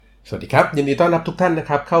สวัสดีครับยินดีต้อนรับทุกท่านนะ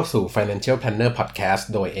ครับเข้าสู่ Financial Planner Podcast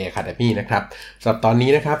โดย A Academy นะครับสำหรับตอนนี้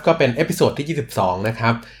นะครับก็เป็นเอพิโซดที่22นะค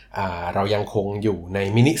รับเรายังคงอยู่ใน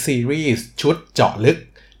มินิซีรีส์ชุดเจาะลึก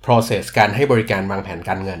process การให้บริการวางแผน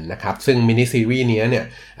การเงินนะครับซึ่งมินิซีรีส์นี้เนี่ย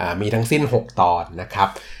มีทั้งสิ้น6ตอนนะครับ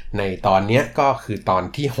ในตอนนี้ก็คือตอน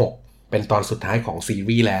ที่6เป็นตอนสุดท้ายของซี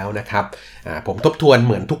รีส์แล้วนะครับผมทบทวนเ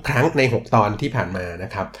หมือนทุกครั้งใน6ตอนที่ผ่านมาน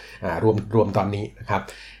ะครับรวมตอนนี้นะครับ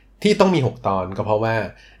ที่ต้องมี6ตอนก็เพราะว่า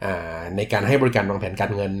ในการให้บริการวางแผนกา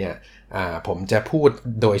รเงินเนี่ยผมจะพูด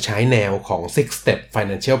โดยใช้แนวของ Six Step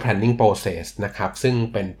Financial Planning Process นะครับซึ่ง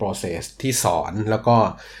เป็น process ที่สอนแล้วก็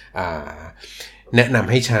แนะน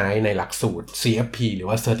ำให้ใช้ในหลักสูตร CFP หรือ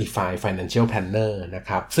ว่า Certified Financial Planner นะค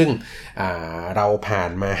รับซึ่งเราผ่า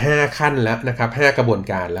นมา5ขั้นแล้วนะครับ5กระบวน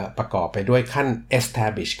การแล้วประกอบไปด้วยขั้น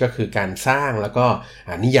Establish ก็คือการสร้างแล้วก็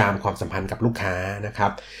นิยามความสัมพันธ์กับลูกค้านะครั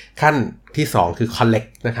บขั้นที่2คือ Collect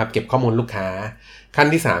นะครับเก็บข้อมูลลูกค้าขั้น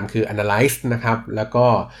ที่3คือ Analyze นะครับแล้วก็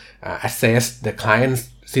Assess the client's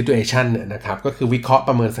situation นะครับก็คือวิเคราะห์ป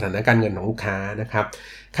ระเมินสถานะการเงินของลูกค้านะครับ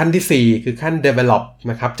ขั้นที่4คือขั้น develop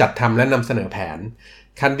นะครับจัดทำและนำเสนอแผน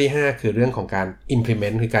ขั้นที่5คือเรื่องของการ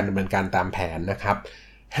implement คือการดำเนินการตามแผนนะครับ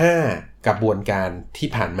5กระบวนการที่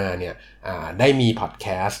ผ่านมาเนี่ยได้มีพอดแค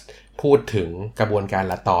สต์พูดถึงกระบวนการ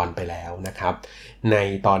ละตอนไปแล้วนะครับใน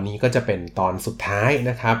ตอนนี้ก็จะเป็นตอนสุดท้าย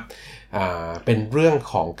นะครับเป็นเรื่อง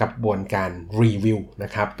ของกระบวนการรีวิวน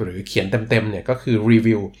ะครับหรือเขียนเต็มๆเนี่ยก็คือ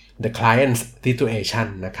review the client's situation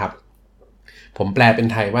นะครับผมแปลเป็น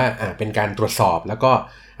ไทยว่าเป็นการตรวจสอบแล้วก็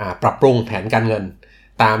ปรับปรุงแผนการเงิน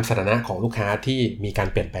ตามสถานะของลูกค้าที่มีการ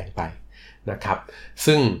เปลี่ยนแปลงไปนะครับ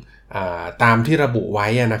ซึ่งตามที่ระบุไว้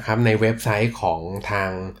นะครับในเว็บไซต์ของทา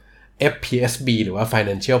ง FPSB หรือว่า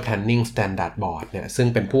Financial Planning Standard Board เนี่ยซึ่ง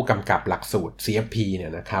เป็นผู้กำกับหลักสูตร CFP เนี่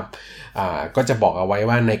ยนะครับก็จะบอกเอาไว้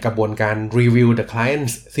ว่าในกระบวนการ Review the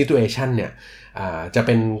Client's Situation เนี่ยจะเ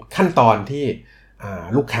ป็นขั้นตอนที่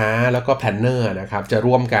ลูกค้าแล้วก็แพลนเนอร์นะครับจะ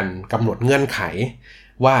ร่วมกันกำหนดเงื่อนไข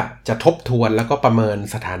ว่าจะทบทวนแล้วก็ประเมิน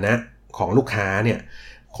สถานะของลูกค้าเนี่ย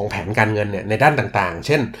ของแผนการเงินเนี่ยในด้านต่างๆเ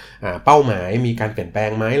ช่นเป้าหมายมีการเปลี่ยนแปล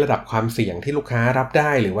งไหมระดับความเสี่ยงที่ลูกค้ารับไ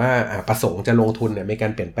ด้หรือว่าประสงค์จะลงทุนเนี่ยมีกา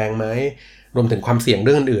รเปลี่ยนแปลงไหมรวมถึงความเสี่ยงเ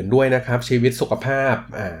รื่องอื่นๆด้วยนะครับชีวิตสุขภาพ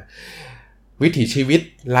วิถีชีวิต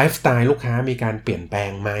ไลฟ์สไตล์ลูกค้ามีการเปลี่ยนแปล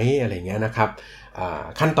งไหมอะไรเงี้ยนะครับ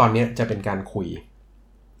ขั้นตอนนี้จะเป็นการคุย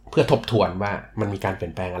เพื่อทบทวนว่ามันมีการเปลี่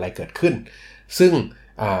ยนแปลงอะไรเกิดขึ้นซึ่ง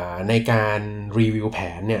ในการรีวิวแผ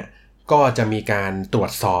นเนี่ยก็จะมีการตรว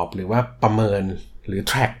จสอบหรือว่าประเมินหรือ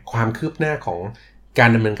track ความคืบหน้าของการ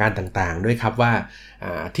ดำเนินการต่างๆด้วยครับว่า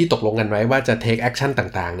ที่ตกลงกันไว้ว่าจะ take action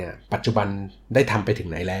ต่างๆเนี่ยปัจจุบันได้ทำไปถึง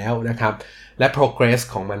ไหนแล้วนะครับและ progress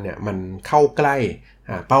ของมันเนี่ยมันเข้าใกล้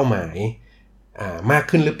เป้าหมายมาก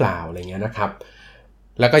ขึ้นหรือเปล่าอะไรเงี้ยนะครับ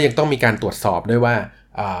แล้วก็ยังต้องมีการตรวจสอบด้วยว่า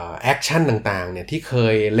แอคชั่นต่างๆเนี่ยที่เค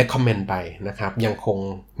ย recommend ไปนะครับยังคง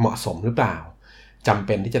เหมาะสมหรือเปล่าจำเ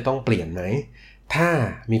ป็นที่จะต้องเปลี่ยนไหมถ้า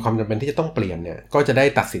มีความจำเป็นที่จะต้องเปลี่ยนเนี่ยก็จะได้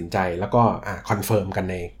ตัดสินใจแล้วก็คอนเฟิร์มกัน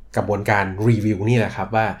ในกระบวนการรีวิวนี่แหละครับ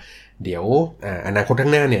ว่าเดี๋ยวอนาคตข้า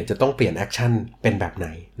งหน้าเนี่ยจะต้องเปลี่ยนแอคชั่นเป็นแบบไหน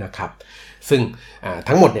นะครับซึ่ง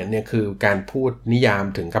ทั้งหมดเนี่ยคือการพูดนิยาม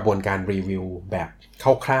ถึงกระบวนการรีวิวแบบ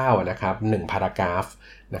คร่าวๆนะครับ1 paragraph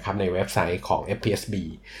นะครับในเว็บไซต์ของ FPSB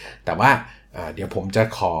แต่ว่าเดี๋ยวผมจะ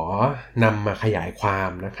ขอนำมาขยายควา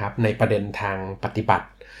มนะครับในประเด็นทางปฏิบัติ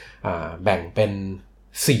แบ่งเป็น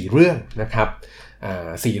4เรื่องนะครับ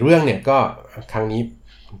4เรื่องเนี่ยก็ครั้งนี้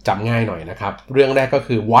จำง่ายหน่อยนะครับเรื่องแรกก็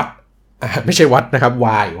คือ what ไม่ใช่ what นะครับ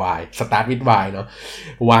why start with why เนาะ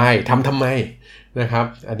why ทำไมนะครับ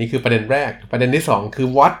อันนี้คือประเด็นแรกประเด็นที่2คือ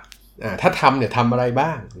what ถ้าทำเนี่ยทำอะไรบ้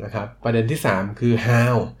างนะครับประเด็นที่3คือ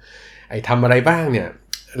how ทำอะไรบ้างเนี่ย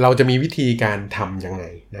เราจะมีวิธีการทำยังไง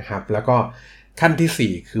นะครับแล้วก็ขั้น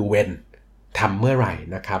ที่4คือ when ทำเมื่อไหร่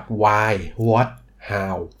นะครับ why what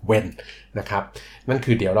how when นะครับนั่น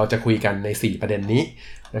คือเดี๋ยวเราจะคุยกันใน4ประเด็นนี้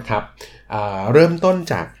นะครับเริ่มต้น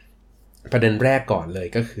จากประเด็นแรกก่อนเลย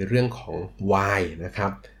ก็คือเรื่องของ why นะครั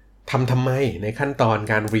บทำไมในขั้นตอน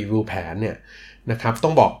การรีวิวแผนเนี่ยนะครับต้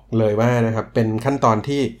องบอกเลยว่านะครับเป็นขั้นตอน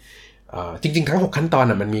ที่จริงๆทั้ง6ขั้นตอน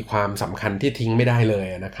มันมีความสำคัญที่ทิ้งไม่ได้เลย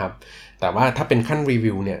นะครับแต่ว่าถ้าเป็นขั้นรี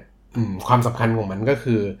วิวเนี่ยความสำคัญของมันก็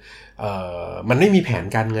คือมันไม่มีแผน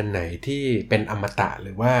การเงินไหนที่เป็นอมตะห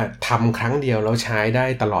รือว่าทำครั้งเดียวแล้วใช้ได้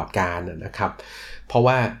ตลอดกาลนะครับเพราะ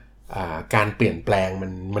ว่าการเปลี่ยนแปลง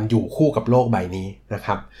มันอยู่คู่กับโลกใบนี้นะค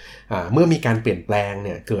รับเมื่อมีการเปลี่ยนแปลงเ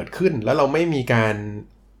นี่ยเกิดขึ้นแล้วเราไม่มีการ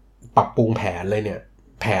ปรับปรุงแผนเลยเนี่ย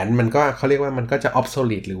แผนมันก็เขาเรียกว่ามันก็จะ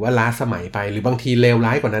obsolete หรือว่าล้าสมัยไปหรือบางทีเลวร้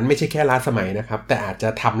ายกว่านั้นไม่ใช่แค่ล้าสมัยนะครับแต่อาจจะ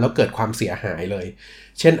ทำแล้วเกิดความเสียหายเลย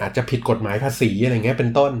เช่นอาจจะผิดกฎหมายภาษีอะไรเงี้ยเป็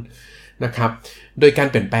นต้น นะครับโดยการ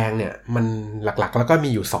เปลี่ยนแปลงเนี่ยมันหลักๆแล้วก็มี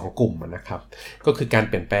อยู่2กลุ่มนะครับก็คือการ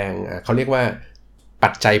เปลี่ยนแปลงเขาเรียกว่าปั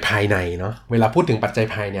จจัยภายในเนาะเวลาพูดถึงปัจจัย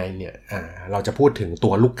ภายในเนี่ยเราจะพูดถึงตั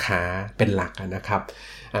วลูกค้าเป็นหลักนะครับ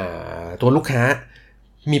ตัวลูกค้า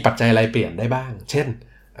มีปัจจัยอะไรเปลี่ยนได้บ้างเช่น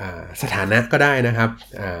สถานะก็ได้นะครับ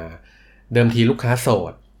เดิมทีลูกค้าโส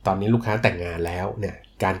ดตอนนี้ลูกค้าแต่งงานแล้วเนี่ย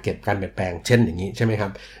การเปลี่ยนแปลงเช่นอย่างนี้ใช่ไหมครั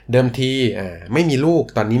บเดิมทีไม่มีลูก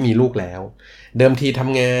ตอนนี้มีลูกแล้วเดิมทีท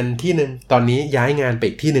ำงานที่นึงตอนนี้ย้ายงานไป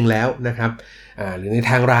อีกที่นึงแล้วนะครับหรือใน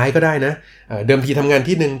ทางร้ายก็ได้นะเดิมทีทำงาน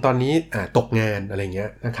ที่นึงตอนนี้ตกงานอะไรเงี้ย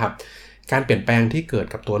นะครับการเปลี่ยนแปลงที่เกิด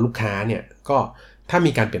กับตัวลูกค้าเนี่ยก็ถ้า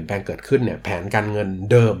มีการเปลี่ยนแปลงเกิดขึ้นเนี่ยแผนการเงิน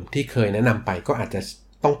เดิมที่เคยแนะนำไปก็อาจจะ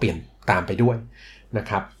ต้องเปลี่ยนตามไปด้วยนะ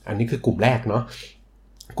ครับอันนี้คือกลุ่มแรกเนาะ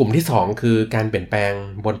กลุ่มที่2คือการเปลี่ยนแปลง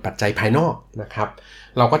บนปัจจัยภายนอกนะครับ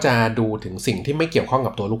เราก็จะดูถึงสิ่งที่ไม่เกี่ยวข้อง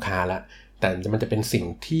กับตัวลูกค้าละแต่มันจะเป็นสิ่ง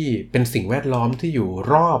ที่เป็นสิ่งแวดล้อมที่อยู่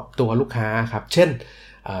รอบตัวลูกค้าครับเช่น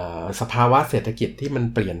สภาวะเศรษฐกิจที่มัน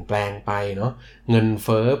เปลี่ยนแปลงไปเนาะเงินเ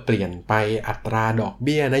ฟ้อเปลี่ยนไปอัตราดอกเ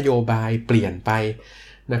บี้ยนโยบายเปลี่ยนไป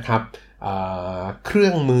นะครับเครื่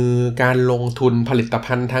องมือการลงทุนผลิต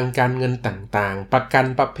ภัณฑ์ทางการเงินต่างๆประกัน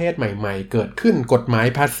ประเภทใหม่ๆเกิดขึ้นกฎหมาย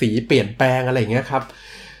ภาษีเปลี่ยนแปลงอะไรอย่างเงี้ยครับ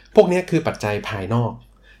พวกนี้คือปัจจัยภายนอก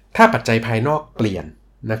ถ้าปัจจัยภายนอกเปลี่ยน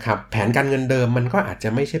นะครับแผนการเงินเดิมมันก็อาจจะ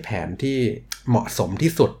ไม่ใช่แผนที่เหมาะสม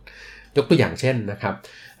ที่สุดยกตัวอย่างเช่นนะครับ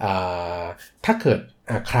ถ้าเกิด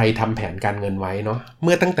ใครทำแผนการเงินไว้เนาะเ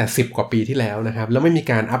มื่อตั้งแต่10กว่าปีที่แล้วนะครับแล้วไม่มี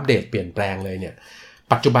การอัปเดตเปลี่ยนแปลงเลยเนี่ย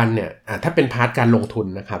ปัจจุบันเนี่ยถ้าเป็นพาร์ทการลงทุน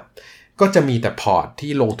นะครับก็จะมีแต่พอร์ต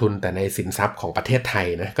ที่ลงทุนแต่ในสินทรัพย์ของประเทศไทย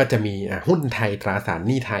นะก็จะมีหุ้นไทยตราสารห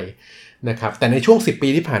นี้ไทยนะครับแต่ในช่วง10ปี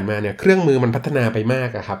ที่ผ่านมาเนี่ยเครื่องมือมันพัฒนาไปมาก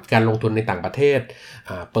ครับการลงทุนในต่างประเทศ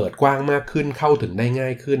เปิดกว้างมากขึ้นเข้าถึงได้ง่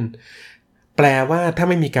ายขึ้นแปลว่าถ้า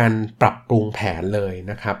ไม่มีการปรับปรุงแผนเลย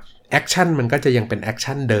นะครับแอคชั่นมันก็จะยังเป็นแอค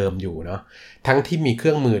ชั่นเดิมอยู่เนาะทั้งที่มีเค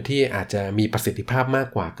รื่องมือที่อาจจะมีประสิทธิภาพมาก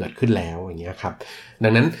กว่าเกิดขึ้นแล้วอย่างเงี้ยครับดั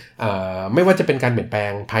งนั้นไม่ว่าจะเป็นการเปลี่ยนแปล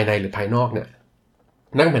งภายในหรือภายนอกเนี่ย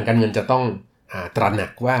นักแผนการเงินจะต้องตระหนั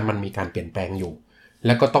กว่ามันมีการเปลี่ยนแปลงอยู่แ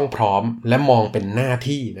ล้วก็ต้องพร้อมและมองเป็นหน้า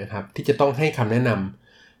ที่นะครับที่จะต้องให้คำแนะน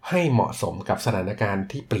ำให้เหมาะสมกับสถานการณ์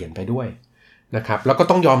ที่เปลี่ยนไปด้วยนะครับแล้วก็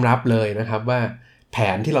ต้องยอมรับเลยนะครับว่าแผ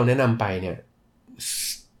นที่เราแนะนำไปเนี่ย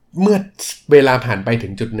เมื่อเวลาผ่านไปถึ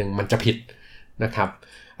งจุดหนึ่งมันจะผิดนะครับ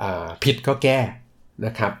ผิดก็แก้น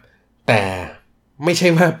ะครับแต่ไม่ใช่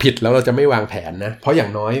ว่าผิดแล้วเราจะไม่วางแผนนะเพราะอย่า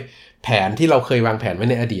งน้อยแผนที่เราเคยวางแผนไว้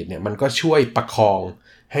ในอดีตเนี่ยมันก็ช่วยประคอง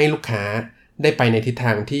ให้ลูกค้าได้ไปในทิศท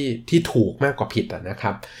างที่ถูกมากกว่าผิดนะค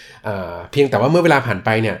รับเพียงแต่ว่าเมื่อเวลาผ่านไป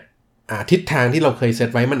เนี่ยทิศทางที่เราเคยเซต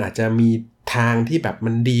ไว้มันอาจจะมีทางที่แบบ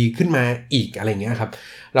มันดีขึ้นมาอีกอะไรเงี้ยครับ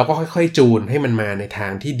เราก็ค่อยๆจูนให้มันมาในทา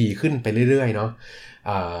งที่ดีขึ้นไปเรื่อยๆเนาะ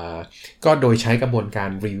ก็โดยใช้กระบวนการ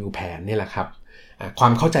รีวิวแผนนี่แหละครับควา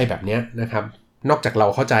มเข้าใจแบบนี้นะครับนอกจากเรา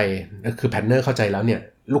เข้าใจคือแพลนเนอร์เข้าใจแล้วเนี่ย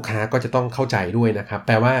ลูกค้าก็จะต้องเข้าใจด้วยนะครับแ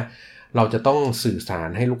ปลว่าเราจะต้องสื่อสาร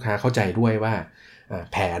ให้ลูกค้าเข้าใจด้วยว่า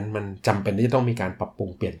แผนมันจำเป็นที่จะต้องมีการปรับปรุง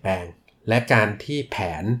เปลี่ยนแปลงและการที่แผ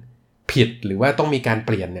นผิดหรือว่าต้องมีการเ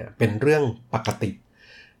ปลี่ยนเนี่ยเป็นเรื่องปกติ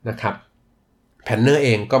นะครับแพลนเนอร์เอ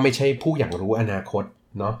งก็ไม่ใช่ผู้อย่างรู้อนาคต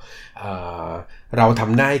เนาะเราท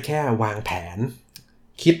ำได้แค่วางแผน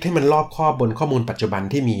คิดให้มันรอบคอบบนข้อมูลปัจจุบัน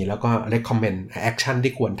ที่มีแล้วก็ recommend action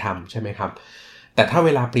ที่ควรทำใช่ไหมครับแต่ถ้าเว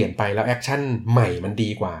ลาเปลี่ยนไปแล้ว action ใหม่มันดี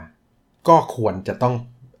กว่าก็ควรจะต้อง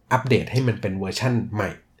อัปเดตให้มันเป็นเวอร์ชั่นใหม่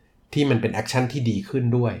ที่มันเป็นแอคชั่นที่ดีขึ้น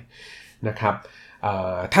ด้วยนะครับ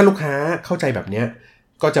ถ้าลูกค้าเข้าใจแบบนี้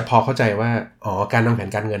ก็จะพอเข้าใจว่าการวางแผน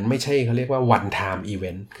การเงินไม่ใช่เขาเรียกว่า one time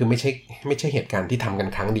event คือไม่ใช่เหตุการณ์ที่ทำกัน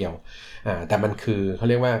ครั้งเดียวแต่มันคือเขา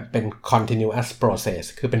เรียกว่าเป็น continuous process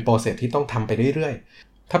คือเป็น process ที่ต้องทำไปเรื่อย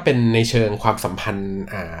ๆถ้าเป็นในเชิงความสัมพันธ์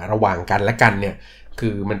ระหว่างกันและกันเนี่ยคื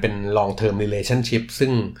อมันเป็น long term relationship ซึ่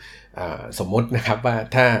งสมมตินะครับว่า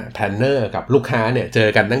ถ้าแพลนเนอร์กับลูกค้าเนี่ยเจอ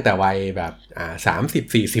กันตั้งแต่วัยแบบ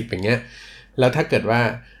30-40อย่างเงี้ยแล้วถ้าเกิดว่า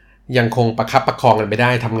ยังคงประคับประคองกันไปไ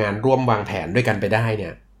ด้ทำงานร่วมวางแผนด้วยกันไปได้เนี่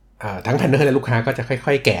ยทั้งแพลนเนอร์และลูกค้าก็จะค่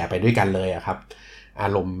อยๆแก่ไปด้วยกันเลยครับอา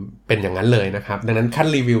รมณ์เป็นอย่างนั้นเลยนะครับดังนั้นขั้น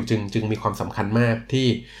รีวิวจึงมีความสำคัญมากที่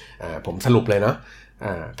ผมสรุปเลยเนาะ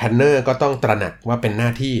แพลนเนอร์ก็ต้องตระหนักว่าเป็นหน้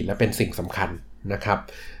าที่และเป็นสิ่งสำคัญนะครับ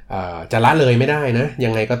จะละเลยไม่ได้นะยั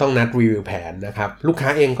งไงก็ต้องนัดรีวิวแผนนะครับลูกค้า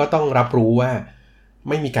เองก็ต้องรับรู้ว่า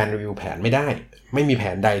ไม่มีการรีวิวแผนไม่ได้ไม่มีแผ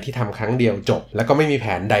นใดที่ทำครั้งเดียวจบแล้วก็ไม่มีแผ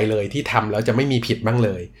นใดเลยที่ทำแล้วจะไม่มีผิดบ้างเล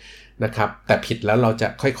ยนะครับแต่ผิดแล้วเราจะ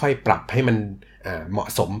ค่อยๆปรับให้มันเหมาะ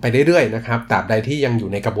สมไปเรื่อยๆนะครับตราบใดที่ยังอยู่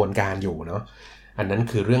ในกระบวนการอยู่เนาะอันนั้น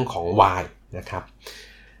คือเรื่องของ why นะครับ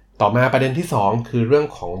ต่อมาประเด็นที่2คือเรื่อง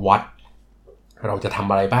ของ what เราจะทำ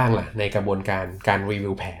อะไรบ้างล่ะในกระบวนการรีวิ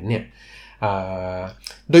วแผนเนี่ย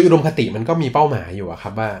โดยอุดมคติมันก็มีเป้าหมายอยู่ครั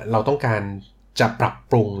บว่าเราต้องการจะปรับ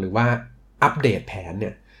ปรุงหรือว่าอัปเดตแผนเ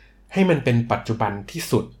นี่ยให้มันเป็นปัจจุบันที่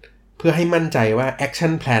สุดเพื่อให้มั่นใจว่า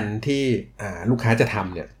action plan ที่ลูกค้าจะท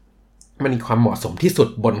ำเนี่ยมันมีความเหมาะสมที่สุด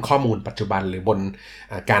บนข้อมูลปัจจุบันหรือบน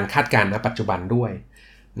การคาดการณ์ณปัจจุบันด้วย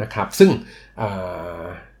นะครับซึ่ง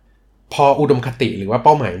พออุดมคติหรือว่าเ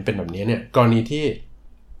ป้าหมายมันเป็นแบบนี้เนี่ยกรณีที่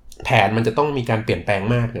แผนมันจะต้องมีการเปลี่ยนแปลง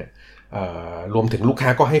มากเนี่ยรวมถึงลูกค้า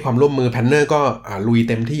ก็ให้ความร่วมมือแพลนเนอร์ก็ลุย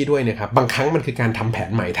เต็มที่ด้วยนะครับบางครั้งมันคือการทำแผ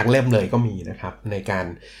นใหม่ทั้งเล่มเลยก็มีนะครับในการ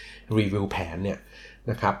รีวิวแผนเนี่ย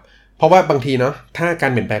นะครับเพราะว่าบางทีเนาะถ้ากา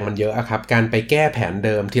รเปลี่ยนแปลงมันเยอะครับการไปแก้แผนเ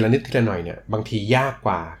ดิมทีละนิดทีละหน่อยเนี่ยบางทียากก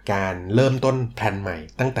ว่าการเริ่มต้นแผนใหม่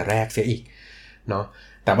ตั้งแต่แรกเสียอีกเนาะ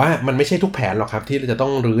แต่ว่ามันไม่ใช่ทุกแผนหรอกครับที่เราจะต้อ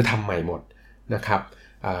งรื้อทำใหม่หมดนะครับ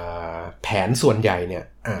แผนส่วนใหญ่เนี่ย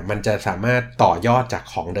มันจะสามารถต่อยอดจาก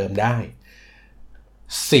ของเดิมได้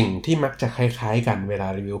สิ่งที่มักจะคล้ายๆกันเวลา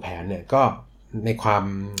รีวิวแผนเนี่ยก็ในความ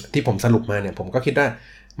ที่ผมสรุปมาเนี่ยผมก็คิดว่า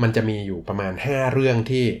มันจะมีอยู่ประมาณ5เรื่อง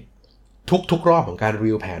ที่ทุกรอบของการรี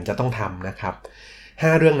วิวแผนจะต้องทำนะครับ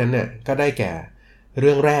5เรื่องนั้นเนี่ยก็ได้แก่เ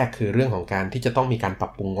รื่องแรกคือเรื่องของการที่จะต้องมีการปรั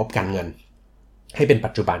บปรุงงบการเงินให้เป็น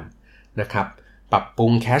ปัจจุบันนะครับปรับปรุ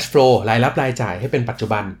ง cash flow รายรับรายจ่ายให้เป็นปัจจุ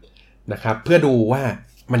บันนะครับเพื่อดูว่า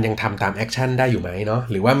มันยังทำตามแอคชั่นได้อยู่ไหมเนาะ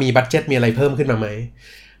หรือว่ามีบัดเจ็ตมีอะไรเพิ่มขึ้นมาไหม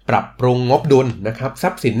ปรับปรุงงบดุลนะครับทรั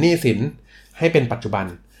พย์สินหนี้สินให้เป็นปัจจุบัน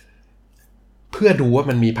เพื่อดูว่า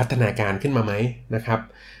มันมีพัฒนาการขึ้นมาไหมนะครับ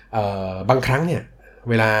บางครั้งเนี่ย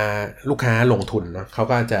เวลาลูกค้าลงทุนเนาะเขา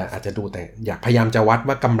ก็อาจจะดูแต่อยากพยายามจะวัด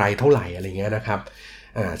ว่ากำไรเท่าไหร่อะไรเงี้ยนะครับ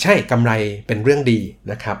ใช่กำไรเป็นเรื่องดี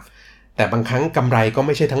นะครับแต่บางครั้งกำไรก็ไ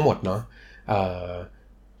ม่ใช่ทั้งหมดเนาะ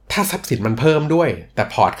ถ้าทรัพย์สินมันเพิ่มด้วยแต่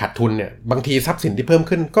พอร์ตขาดทุนเนี่ยบางทีทรัพย์สินที่เพิ่ม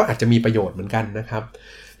ขึ้นก็อาจจะมีประโยชน์เหมือนกันนะครับ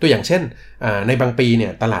ตัวอย่างเช่นในบางปีเนี่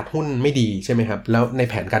ยตลาดหุ้นไม่ดีใช่ไหมครับแล้วใน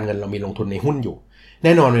แผนการเงินเรามีลงทุนในหุ้นอยู่แ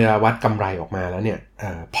น่นอนเวลาวัดกำไรออกมาแล้วเนี่ย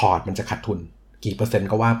พอร์ตมันจะขาดทุนกี่เปอร์เซ็นต์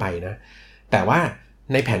ก็ว่าไปนะแต่ว่า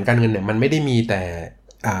ในแผนการเงินเนี่ยมันไม่ได้มีแต่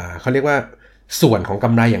เขาเรียกว่าส่วนของก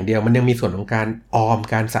ำไรอย่างเดียวมันยังมีส่วนของการออม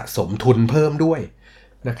การสะสมทุนเพิ่มด้วย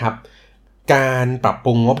นะครับการปรับป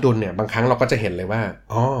รุงงบดุลเนี่ยบางครั้งเราก็จะเห็นเลยว่า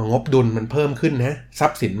งบดุลมันเพิ่มขึ้นนะทรั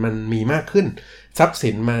พย์สินมันมีมากขึ้นทรัพย์สิ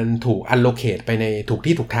นมันถูก allocate ไปในถูก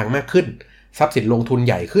ที่ถูกทางมากขึ้นทรัพย์สินลงทุนใ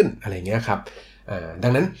หญ่ขึ้นอะไรเงี้ยครับดั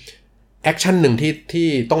งนั้นแอคชั่นหนึ่งที่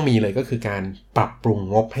ต้องมีเลยก็คือการปรับปรุง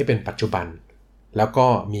งบให้เป็นปัจจุบันแล้วก็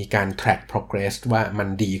มีการ track progress ว่ามัน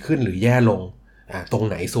ดีขึ้นหรือแย่ลงตรง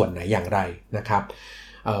ไหนส่วนไหนอย่างไรนะครับ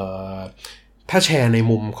ถ้าแชร์ใน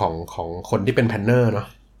มุมของคนที่เป็นแพลนเนอร์เนาะ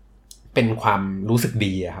เป็นความรู้สึก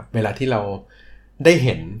ดีครับเวลาที่เราได้เ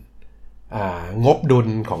ห็นงบดุล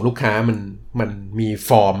ของลูกค้ามันมีฟ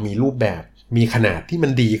อร์มมีรูปแบบมีขนาดที่มั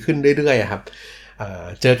นดีขึ้นเรื่อยๆครับ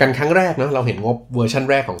เจอกันครั้งแรกเนาะเราเห็นงบเวอร์ชัน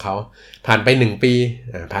แรกของเขาผ่านไป1ปี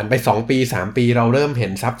ผ่านไป2ปี3ปีเราเริ่มเห็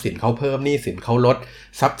นทรัพย์สินเขาเพิ่มหนี้สินเขาลด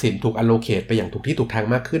ทรัพย์สินถูก allocate ไปอย่างถูกที่ถูกทาง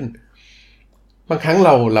มากขึ้นบางครั้งเร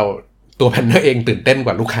าตัวแพลนเนอร์เองตื่นเต้นก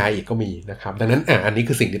ว่าลูกค้าอีกก็มีนะครับดังนั้นอันนี้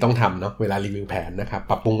คือสิ่งที่ต้องทำเนาะเวลารีวิวแผนนะครับ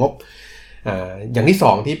ปรับปรุงงบอย่างที่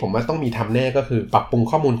2ที่ผมว่าต้องมีทำแน่ก็คือปรับปรุง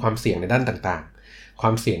ข้อมูลความเสี่ยงในด้านต่างๆคว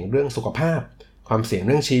ามเสี่ยงเรื่องสุขภาพความเสี่ยงเ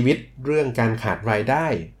รื่องชีวิตเรื่องการขาดรายได้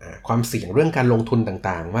ความเสี่ยงเรื่องการลงทุน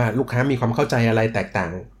ต่างๆว่าลูกค้ามีความเข้าใจอะไรแตกต่า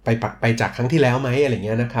งไปจากครั้งที่แล้วไหมอะไรเ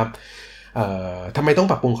งี้ยนะครับทำไมต้อง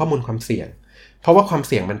ปรับปรุงข้อมูลความเสี่ยงเพราะว่าความเ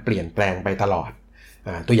สี่ยงมันเปลี่ยนแปลงไปตลอด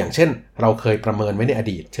ตัวอย่างเช่นเราเคยประเมินไว้ในอ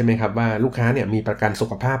ดีตใช่ไหมครับว่าลูกค้าเนี่ยมีประกันสุ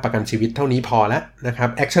ขภาพประกันชีวิตเท่านี้พอแล้วนะครับ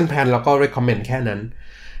action plan เราก็ recommend แค่นั้น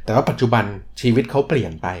แต่ว่าปัจจุบันชีวิตเขาเปลี่ย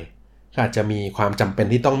นไปก็อาจจะมีความจำเป็น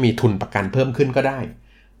ที่ต้องมีทุนประกันเพิ่มขึ้นก็ได้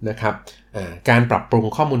นะครับการปรับปรุง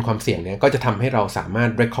ข้อมูลความเสี่ยงเนี่ยก็จะทำให้เราสามารถ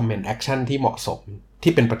recommend action ที่เหมาะสม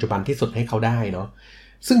ที่เป็นปัจจุบันที่สุดให้เขาได้เนาะ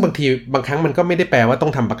ซึ่งบางครั้งมันก็ไม่ได้แปลว่าต้อ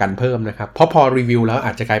งทำประกันเพิ่มนะครับเพราะพอรีวิวแล้วอ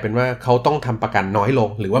าจจะกลายเป็นว่าเขาต้องทำประกันน้อยลง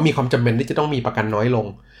หรือว่ามีความจำเป็นที่จะต้องมีประกันน้อยลง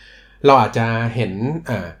เราอาจจะเห็น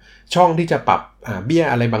ช่องที่จะปรับเบี้ย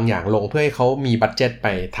อะไรบางอย่างลงเพื่อให้เขามีบัดเจ็ตไป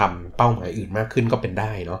ทำเป้าหมายอื่นมากขึ้นก็เป็นไ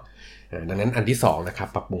ด้เนาะดังนั้นอันที่2นะครับ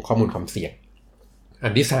ปรับปรุงข้อมูลความเสี่ยงอั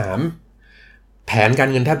นที่3แผนการ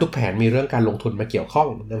เงินแทบทุกแผนมีเรื่องการลงทุนมาเกี่ยวข้อง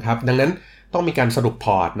นะครับดังนั้นต้องมีการสรุปพ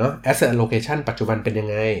อร์ตเนาะ asset allocation ปัจจุบันเป็นยัง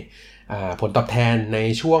ไงผลตอบแทนใน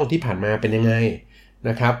ช่วงที่ผ่านมาเป็นยังไง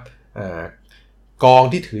นะครับกอง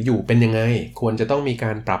ที่ถืออยู่เป็นยังไงควรจะต้องมีก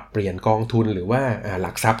ารปรับเปลี่ยนกองทุนหรือว่าห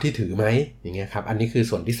ลักทรัพย์ที่ถือไหมอย่างเงี้ยครับอันนี้คือ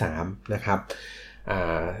ส่วนที่3นะครับ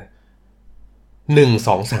1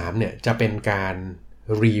 2 3เนี่ยจะเป็นการ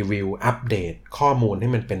รีวิวอัปเดตข้อมูลให้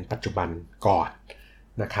มันเป็นปัจจุบันก่อน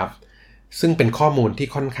นะครับซึ่งเป็นข้อมูลที่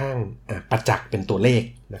ค่อนข้างประจักษ์เป็นตัวเลข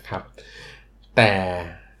นะครับแต่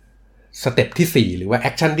สเต็ปที่4หรือว่าแอ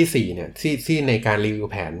คชั่นที่4เนี่ยที่ในการรีวิว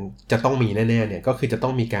แผนจะต้องมีแน่ๆเนี่ยก็คือจะต้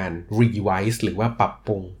องมีการ revise หรือว่าปรับป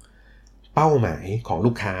รุงเป้าหมายของ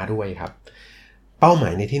ลูกค้าด้วยครับเป้าหมา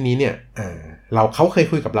ยในที่นี้เนี่ยเขาเคย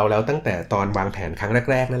คุยกับเราแล้วตั้งแต่ตอนวางแผนครั้ง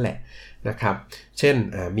แรกๆนั่นแหละนะครับเช่น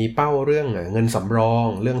มีเป้าเรื่องเงินสำรอง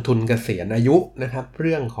เรื่องทุนเกษียณอายุนะครับเ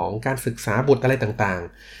รื่องของการศึกษาบุตรอะไรต่าง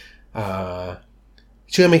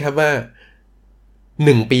ๆเชื่อไหมครับว่า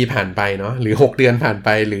1 ปีผ่านไปเนาะหรือ6 เดือนผ่านไป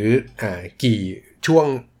หรือกี่ช่วง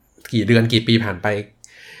กี่เดือนกี่ปีผ่านไป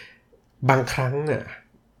บางครั้งเนี่ย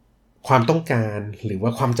ความต้องการหรือว่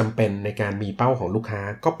าความจำเป็นในการมีเป้าของลูกค้า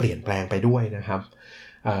ก็เปลี่ยนแปลงไปด้วยนะครับ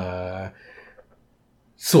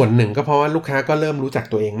ส่วนหนึ่งก็เพราะว่าลูกค้าก็เริ่มรู้จัก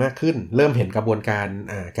ตัวเองมากขึ้นเริ่มเห็นกระบวนการ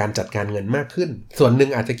การจัดการเงินมากขึ้นส่วนหนึ่ง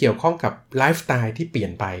อาจจะเกี่ยวข้องกับไลฟ์สไตล์ที่เปลี่ย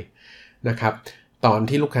นไปนะครับตอน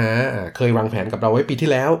ที่ลูกค้าเคยวางแผนกับเราไว้ปีที่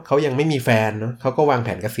แล้วเขายังไม่มีแฟนเนาะเขาก็วางแผ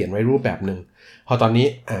นเกษียณไว้รูปแบบนึงพอตอนนี้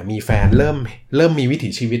มีแฟนเริ่มมีวิถี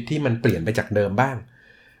ชีวิตที่มันเปลี่ยนไปจากเดิมบ้าง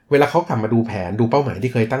เวลาเขากลับมาดูแผนดูเป้าหมาย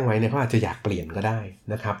ที่เคยตั้งไว้เนี่ยเขาอาจจะอยากเปลี่ยนก็ได้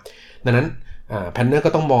นะครับดังนั้นแพลนเนอร์ก็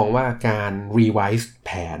ต้องมองว่าการรีไวซ์แ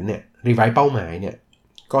ผนเนี่ยรีไวซ์เป้าหมายเนี่ย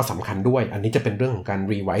ก็สำคัญด้วยอันนี้จะเป็นเรื่องของการ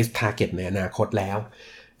รีไวซ์ทาร์เก็ตในอนาคตแล้ว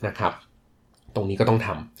นะครับตรงนี้ก็ต้องท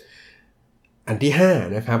ำอันที่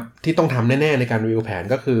5นะครับที่ต้องทำแน่ๆในการรีวิวแผน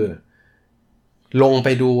ก็คือลงไป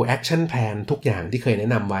ดูแอคชั่นแพลนทุกอย่างที่เคยแนะ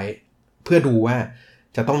นำไว้เพื่อดูว่า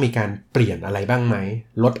จะต้องมีการเปลี่ยนอะไรบ้างไหม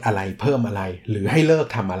ลดอะไรเพิ่มอะไรหรือให้เลิก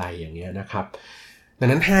ทำอะไรอย่างเงี้ยนะครับดัง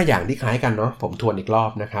นั้น5อย่างที่คล้ายกันเนาะผมทวนอีกรอ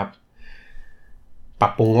บนะครับปรั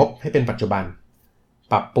บปรุงงบให้เป็นปัจจุบัน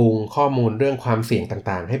ปรับปรุงข้อมูลเรื่องความเสี่ยง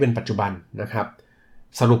ต่างๆให้เป็นปัจจุบันนะครับ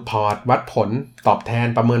สรุปพอร์ตวัดผลตอบแทน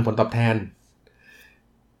ประเมินผลตอบแทน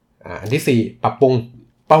อันที่4ปรับปรุง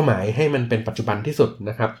เป้าหมายให้มันเป็นปัจจุบันที่สุด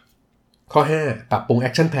นะครับข้อ5ปรับปรุงแอ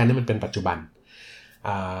คชั่นแพลนให้มันเป็นปัจจุบัน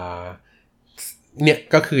เนี่ย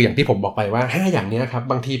ก็คืออย่างที่ผมบอกไปว่า5อย่างนี้ครับ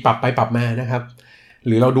บางทีปรับไปปรับมานะครับห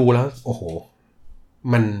รือเราดูแล้วโอ้โห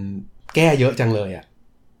มันแก้เยอะจังเลยอ่ะ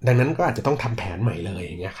ดังนั้นก็อาจจะต้องทำแผนใหม่เลย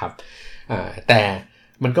อย่างเงี้ยครับแต่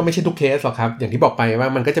มันก็ไม่ใช่ทุกเคสหรอกครับอย่างที่บอกไปว่า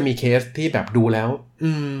มันก็จะมีเคสที่แบบดูแล้ว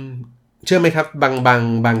เชื่อไหมครับ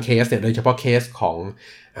บางเคสเนี่ยโดยเฉพาะเคสของ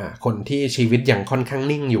คนที่ชีวิตยังค่อนข้าง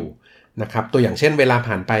นิ่งอยู่นะครับตัวอย่างเช่นเวลา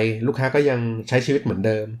ผ่านไปลูกค้าก็ยังใช้ชีวิตเหมือนเ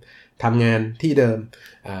ดิมทำงานที่เดิม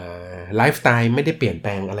ไลฟ์สไตล์ไม่ได้เปลี่ยนแป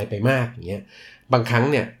ลงอะไรไปมากอย่างเงี้ยบางครั้ง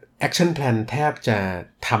เนี่ยแอคชั่นแพลนแทบจะ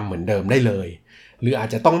ทำเหมือนเดิมได้เลยหรืออาจ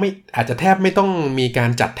จะแทบไม่ต้องมีการ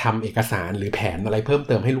จัดทำเอกสารหรือแผนอะไรเพิ่มเ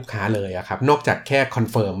ติมให้ลูกค้าเลยครับนอกจากแค่คอน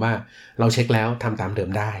เฟิร์มว่าเราเช็คแล้วทำตามเดิม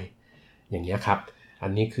ได้อย่างเงี้ยครับอั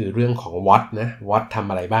นนี้คือเรื่องของ what นะ what ทำ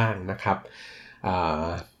อะไรบ้างนะครับ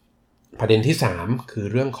ประเด็นที่3คือ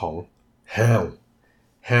เรื่องของ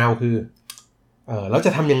how คือเราจ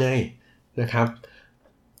ะทำยังไงนะครับ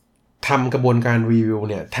ทำกระบวนการรีวิว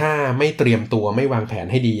เนี่ยถ้าไม่เตรียมตัวไม่วางแผน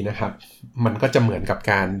ให้ดีนะครับมันก็จะเหมือนกับ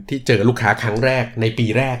การที่เจอลูกค้าครั้งแรกในปี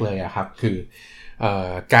แรกเลยอะครับคือ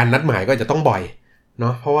การนัดหมายก็จะต้องบ่อยเนา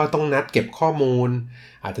ะเพราะว่าต้องนัดเก็บข้อมูล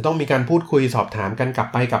อาจจะต้องมีการพูดคุยสอบถามกันกลับ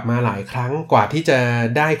ไปกลับมาหลายครั้งกว่าที่จะ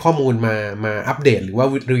ได้ข้อมูลมาอัปเดตหรือว่า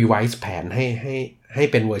รีไวซ์แผนให้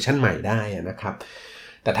เป็นเวอร์ชันใหม่ได้นะครับ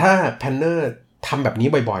แต่ถ้าแพลนเนอร์ทำแบบนี้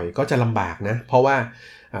บ่อยๆก็จะลำบากนะเพราะว่า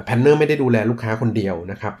แพลนเนอร์ไม่ได้ดูแลลูกค้าคนเดียว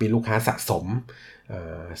นะครับมีลูกค้าสะสม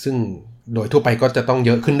ซึ่งโดยทั่วไปก็จะต้องเ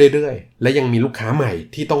ยอะขึ้นเรื่อยๆและยังมีลูกค้าใหม่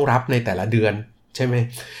ที่ต้องรับในแต่ละเดือนใช่ไหม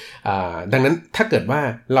ดังนั้นถ้าเกิดว่า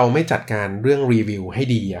เราไม่จัดการเรื่องรีวิวให้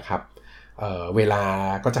ดีครับเวลา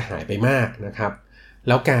ก็จะหายไปมากนะครับแ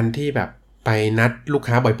ล้วการที่แบบไปนัดลูก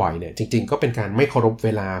ค้าบ่อยๆเนี่ยจริงๆก็เป็นการไม่เคารพเว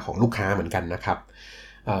ลาของลูกค้าเหมือนกันนะครับ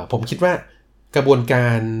ผมคิดว่ากระบวนกา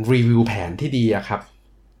รรีวิวแผนที่ดีครับ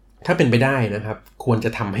ถ้าเป็นไปได้นะครับควรจะ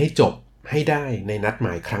ทำให้จบให้ได้ในนัดหม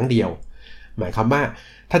ายครั้งเดียวหมายความว่า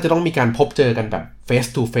ถ้าจะต้องมีการพบเจอกันแบบ face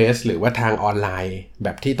to face หรือว่าทางออนไลน์แบ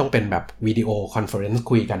บที่ต้องเป็นแบบวิดีโอคอนเฟอเรนซ์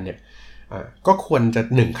คุยกันเนี่ยก็ควรจะ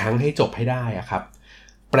1ครั้งให้จบให้ได้ครับ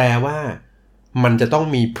แปลว่ามันจะต้อง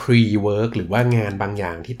มี pre-work หรือว่างานบางอย่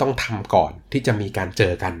างที่ต้องทำก่อนที่จะมีการเจ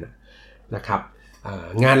อกันนะครับ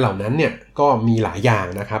งานเหล่านั้นเนี่ยก็มีหลายอย่าง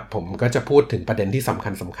นะครับผมก็จะพูดถึงประเด็นที่สำ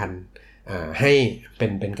คัญให้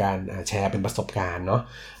เป็นการแชร์เป็นประสบการณ์เนาะ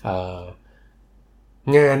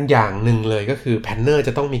งานอย่างหนึ่งเลยก็คือแพลนเนอร์จ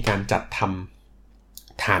ะต้องมีการจัดท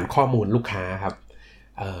ำฐานข้อมูลลูกค้าครับ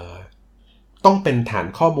ต้องเป็นฐาน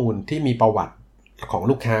ข้อมูลที่มีประวัติของ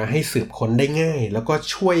ลูกค้าให้สืบค้นได้ง่ายแล้วก็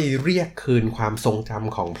ช่วยเรียกคืนความทรงจ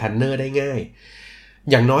ำของแพลนเนอร์ได้ง่าย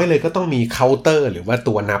อย่างน้อยเลยก็ต้องมีเคาน์เตอร์หรือว่า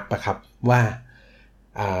ตัวนับครับว่า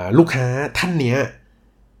ลูกค้าท่านเนี้ย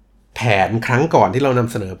แผนครั้งก่อนที่เราน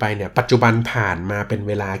ำเสนอไปเนี่ยปัจจุบันผ่านมาเป็นเ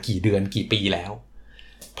วลากี่เดือนกี่ปีแล้ว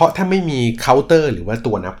เพราะถ้าไม่มีเคาน์เตอร์หรือว่า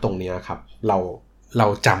ตัวนับตรงนี้ครับ เรา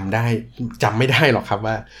จำไม่ได้หรอกครับ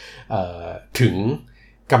ว่าถึง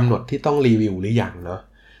กำหนดที่ต้องรีวิวหรือยังเนาะ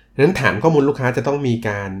ดังนั้นฐานข้อมูลลูกค้าจะต้องมี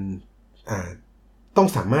การต้อง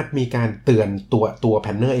สามารถมีการเตือนตัวแพล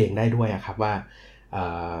นเนอร์เองได้ด้วยครับว่า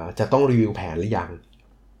จะต้องรีวิวแผนหรือยัง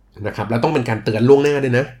นะครับแล้วต้องเป็นการเตือนล่วงหน้าด้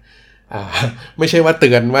วยนะไม่ใช่ว่าเตื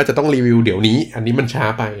อนว่าจะต้องรีวิวเดี๋ยวนี้อันนี้มันช้า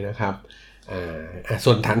ไปนะครับ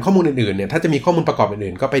ส่วนฐานข้อมูลอื่นๆเนี่ยถ้าจะมีข้อมูลประกอบ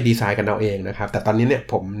อื่นๆก็ไปดีไซน์กันเอาเองนะครับแต่ตอนนี้เนี่ย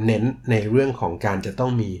ผมเน้นในเรื่องของการจะต้อ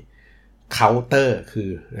งมีเคาน์เตอร์คือ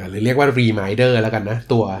หรือเรียกว่า reminder แล้วกันนะ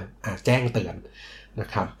ตัวแจ้งเตือนนะ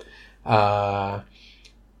ครับ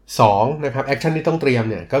สองนะครับแอคชั่นที่ต้องเตรียม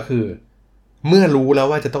เนี่ยก็คือเมื่อรู้แล้ว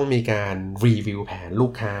ว่าจะต้องมีการรีวิวแผนลู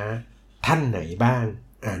กค้าท่านไหนบ้าง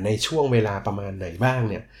ในช่วงเวลาประมาณไหนบ้าง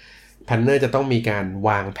เนี่ยแพลนเนอร์จะต้องมีการว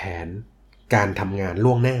างแผนการทำงาน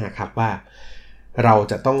ล่วงหน้าครับว่าเรา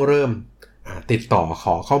จะต้องเริ่มติดต่อข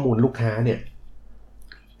อข้อมูลลูกค้าเนี่ย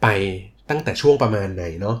ไปตั้งแต่ช่วงประมาณไหน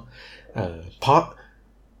เนาะเพราะ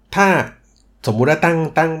ถ้าสมมุติว่า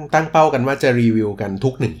ตั้งเป้ากันว่าจะรีวิวกันทุ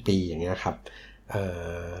ก1ปีอย่างเงี้ยครับ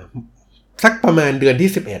สักประมาณเดือนที่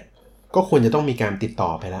11ก็ควรจะต้องมีการติดต่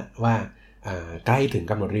อไปแล้วว่าใกล้ถึง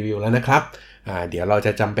กำหนดรีวิวแล้วนะครับเดี๋ยวเราจ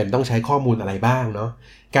ะจำเป็นต้องใช้ข้อมูลอะไรบ้างเนาะ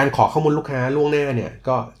การขอข้อมูลลูกค้าล่วงหน้าเนี่ย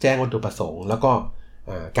ก็แจ้งวัตถุประสงค์แล้วก็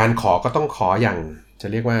การขอก็ต้องขออย่างจะ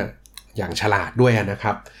เรียกว่าอย่างฉลาดด้วยนะค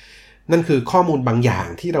รับนั่นคือข้อมูลบางอย่าง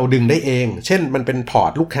ที่เราดึงได้เองเช่นมันเป็นพอร์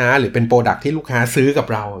ตลูกค้าหรือเป็นโปรดักที่ลูกค้าซื้อกับ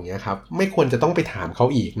เราอย่างเงี้ยครับไม่ควรจะต้องไปถามเขา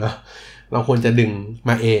อีกเนาะเราควรจะดึง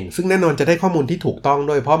มาเองซึ่งแน่นอนจะได้ข้อมูลที่ถูกต้อง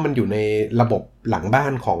ด้วยเพราะมันอยู่ในระบบหลังบ้า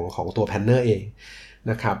นของตัวแพลนเนอร์เอง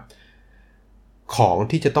นะครับของ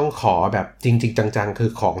ที่จะต้องขอแบบจริงๆจังๆคือ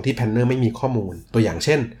ของที่แพลนเนอร์ไม่มีข้อมูลตัวอย่างเ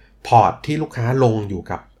ช่นพอร์ตที่ลูกค้าลงอยู่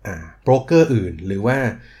กับโบรกเกอร์อื่นหรือว่า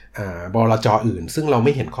บลจ.อื่นซึ่งเราไ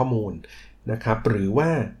ม่เห็นข้อมูลนะครับหรือว่า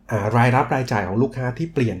รายรับรายจ่ายของลูกค้าที่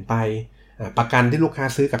เปลี่ยนไปประกันที่ลูกค้า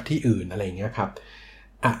ซื้อกับที่อื่นอะไรอย่างเงี้ยครับ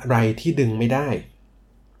อะไรที่ดึงไม่ได้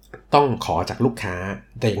ต้องขอจากลูกค้า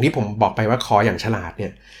แต่อย่างที่ผมบอกไปว่าขออย่างฉลาดเนี่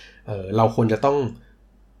ยเราควรจะต้อง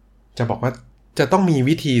จะบอกว่าจะต้องมี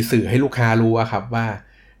วิธีสื่อให้ลูกค้ารู้ครับว่า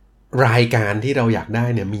รายการที่เราอยากได้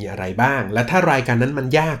เนี่ยมีอะไรบ้างและถ้ารายการนั้นมัน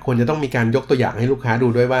ยากควรจะต้องมีการยกตัวอย่างให้ลูกค้าดู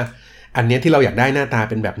ด้วยว่าอันนี้ที่เราอยากได้หน้าตา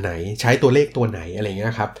เป็นแบบไหนใช้ตัวเลขตัวไหนอะไรเงี้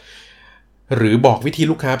ยครับหรือบอกวิธี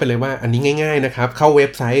ลูกค้าไปเลยว่าอันนี้ง่ายๆนะครับเข้าเว็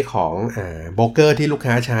บไซต์ของโบรกเกอร์ที่ลูก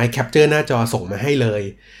ค้าใช้แคปเจอร์หน้าจอส่งมาให้เลย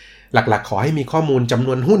หลักๆขอให้มีข้อมูลจำน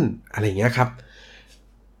วนหุ้นอะไรเงี้ยครับ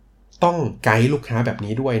ต้องไกด์ลูกค้าแบบ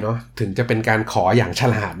นี้ด้วยเนาะถึงจะเป็นการขออย่างฉ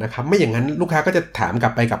ลาดนะครับไม่อย่างนั้นลูกค้าก็จะถามกลั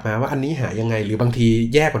บไปกลับมาว่าอันนี้หายังไงหรือบางที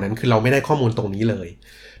แย่กว่านั้นคือเราไม่ได้ข้อมูลตรงนี้เลย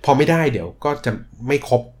พอไม่ได้เดี๋ยวก็จะไม่ค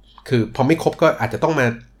รบคือพอไม่ครบก็อาจจะต้องมา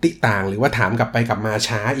ติต่างหรือว่าถามกลับไปกลับมา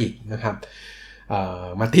ช้าอีกนะครับ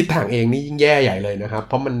มาทิศทางเองนี่ยิ่งแย่ใหญ่เลยนะครับเ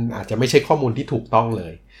พราะมันอาจจะไม่ใช่ข้อมูลที่ถูกต้องเล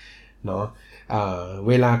ยเนาะ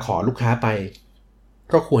เวลาขอลูกค้าไป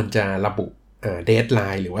ก็ควรจะระบุเดดไล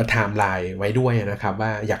น์หรือว่าไทม์ไลน์ไว้ด้วยนะครับว่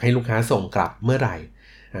าอยากให้ลูกค้าส่งกลับเมื่อไหร่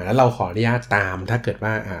แล้วเราขออนุญาตตามถ้าเกิด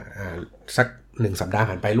ว่าสัก1 สัปดาห์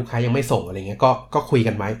ผ่านไปลูกค้ายังไม่ส่งอะไรเงี้ยก็คุย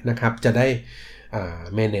กันไว้นะครับจะได้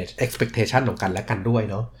manage expectation ของกันและกันด้วย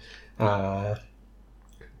เนาะ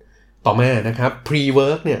ต่อมานะครับ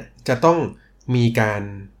pre-work เนี่ยจะต้องมีการ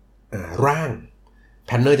ร่างแ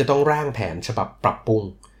พลนเนอร์จะต้องร่างแผนฉบับปรับปรุง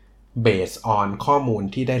based on ข้อมูล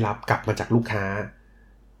ที่ได้รับกลับมาจากลูกค้า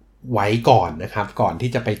ไว้ก่อนนะครับก่อนที่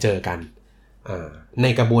จะไปเจอกันใน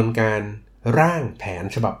กระบวนการร่างแผน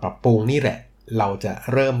ฉบับปรับปรุงนี่แหละเราจะ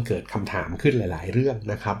เริ่มเกิดคำถามขึ้นหลายๆเรื่อง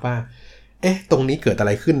นะครับว่าตรงนี้เกิดอะไ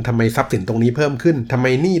รขึ้นทำไมทรัพย์สินตรงนี้เพิ่มขึ้นทำไม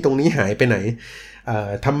หนี้ตรงนี้หายไปไหน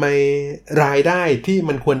ทำไมรายได้ที่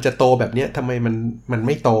มันควรจะโตแบบนี้ทำไมมันไ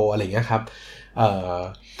ม่โตอะไรเงี้ยครับ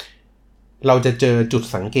เราจะเจอจุด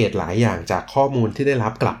สังเกตหลายอย่างจากข้อมูลที่ได้รั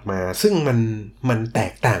บกลับมาซึ่งมันแต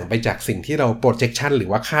กต่างไปจากสิ่งที่เรา projection หรือ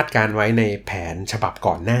ว่าคาดการไว้ในแผนฉบับ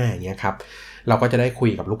ก่อนหน้าอย่างเงี้ยครับเราก็จะได้คุย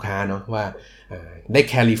กับลูกค้าเนาะว่าได้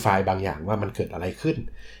clarify บางอย่างว่ามันเกิดอะไรขึ้น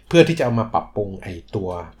เพื่อที่จะเอามาปรับปรุงไอ้ตัว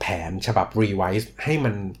แผนฉบับ revise ให้มั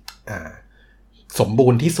นสมบู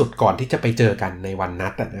รณ์ที่สุดก่อนที่จะไปเจอกันในวันนั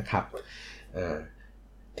ดนะครับ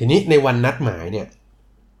ทีนี้ในวันนัดหมายเนี่ย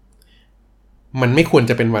มันไม่ควร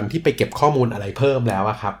จะเป็นวันที่ไปเก็บข้อมูลอะไรเพิ่มแล้ว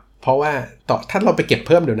ครับเพราะว่าถ้าเราไปเก็บเ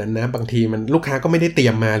พิ่มเดี๋ยวนั้นนะบางทีมันลูกค้าก็ไม่ได้เตรี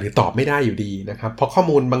ยมมาหรือตอบไม่ได้อยู่ดีนะครับเพราะข้อ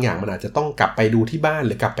มูลบางอย่างมันอาจจะต้องกลับไปดูที่บ้านห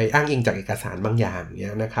รือกลับไปอ้างอิงจากเอกสารบางอย่างเนี้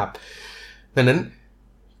ยนะครับดังนั้น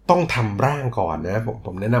ต้องทำร่างก่อนนะผ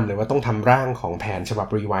มแนะนำเลยว่าต้องทำร่างของแผนฉบับ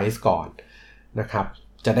revise ก่อนนะครับ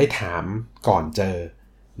จะได้ถามก่อนเจอ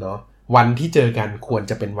เนาะวันที่เจอกันควร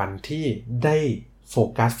จะเป็นวันที่ได้โฟ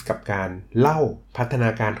กัสกับการเล่าพัฒนา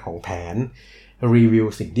การของแผนรีวิว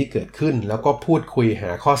สิ่งที่เกิดขึ้นแล้วก็พูดคุยหา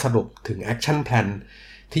ข้อสรุปถึง action plan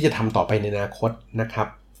ที่จะทำต่อไปในอนาคตนะครับ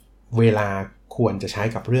เวลาควรจะใช้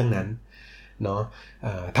กับเรื่องนั้นเนาะ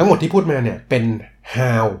ทั้งหมดที่พูดมาเนี่ยเป็น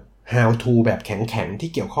how to แบบแข็งๆที่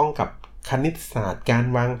เกี่ยวข้องกับคณิตศาสตร์การ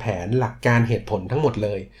วางแผนหลักการเหตุผลทั้งหมดเล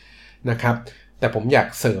ยนะครับแต่ผมอยาก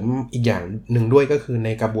เสริมอีกอย่างหนึ่งด้วยก็คือใน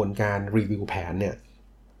กระบวนการรีวิวแผนเนี่ย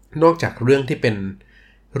นอกจากเรื่องที่เป็น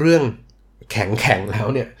เรื่องแข็งๆแล้ว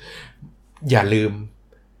เนี่ยอย่าลืม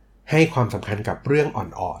ให้ความสำคัญกับเรื่อง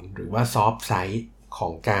อ่อนๆหรือว่าซอฟต์ไซด์ขอ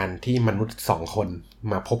งการที่มนุษย์2คน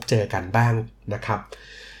มาพบเจอกันบ้างนะครับ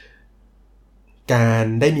การ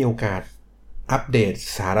ได้มีโอกาสอัปเดต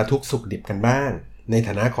สารทุกข์สุขดิบกันบ้างในฐ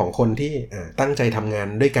านะของคนที่ตั้งใจทำงาน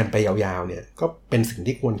ด้วยกันไปยาวๆเนี่ยก็เป็นสิ่ง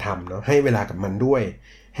ที่ควรทำเนาะให้เวลากับมันด้วย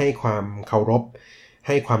ให้ความเคารพใ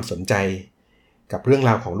ห้ความสนใจกับเรื่อง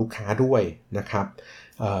ราวของลูกค้าด้วยนะครับ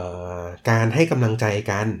การให้กำลังใจ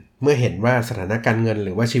กันเมื่อเห็นว่าสถานะการเงินห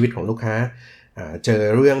รือว่าชีวิตของลูกค้าเจอ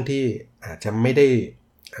เรื่องที่อาจจะไม่ได้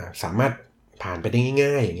สามารถผ่านไปได้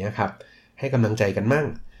ง่ายๆอย่างเงี้ยครับให้กำลังใจกันมั่ง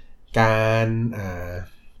การ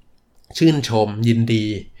ชื่นชมยินดี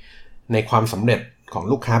ในความสำเร็จของ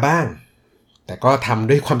ลูกค้าบ้างแต่ก็ทำ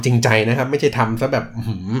ด้วยความจริงใจนะครับไม่ใช่ทำซะแบบ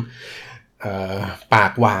ปา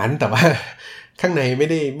กหวานแต่ว่าข้างในไม่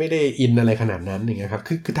ได้อินอะไรขนาดนั้นอย่างเงี้ยครับ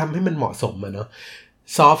คือทำให้มันเหมาะสมเนาะ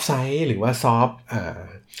ซอฟต์ไซส์หรือว่าซอฟ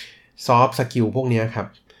ต์สกิลพวกนี้ครับ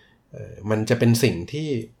มันจะเป็นสิ่งที่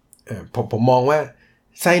ผมมองว่า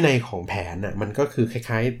ไส้ในของแผนน่ะมันก็คือค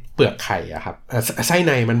ล้ายๆเปลือกไข่อะครับไส้ใ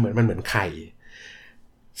นมันเหมือนไข่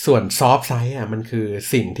ส่วนซอฟต์ไซส์อ่ะมันคือ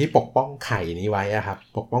สิ่งที่ปกป้องไข่นี้ไว้อะครับ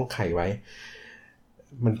ปกป้องไข่ไว้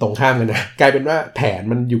มันตรงข้ามกันนะกลายเป็นว่าแผน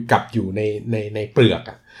มันอยู่ในเปลือก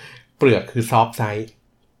อะเปลือกคือซอฟต์ไซ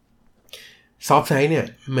ส์เนี่ย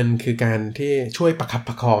มันคือการที่ช่วยประคับป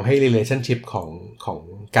ระคองให้ relationship ของ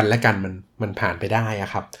กันและกันมันผ่านไปได้อ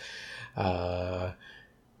ะครับ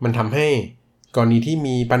มันทำให้กรณีที่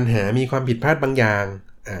มีปัญหามีความผิดพลาดบางอย่าง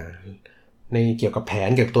ในเกี่ยวกับแผน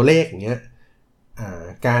เกี่ยวกับตัวเลขอย่างเงี้ย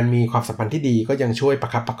การมีความสัมพันธ์ที่ดีก็ยังช่วยปร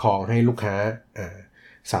ะคับประคองให้ลูกค้า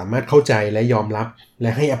สามารถเข้าใจและยอมรับและ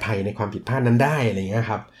ให้อภัยในความผิดพลาดนั้นได้อะไรเงี้ย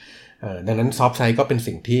ครับดังนั้นซอฟต์ไซส์ก็เป็น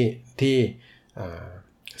สิ่งที่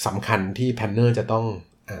สำคัญที่แพลนเนอร์จะต้อง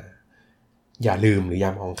อย่าลืมหรืออย่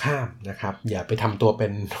ามองข้ามนะครับอย่าไปทำตัวเป็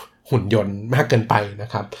นหุ่นยนต์มากเกินไปนะ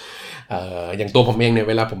ครับอย่างตัวผมเองเนี่ย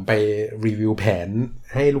เวลาผมไปรีวิวแผน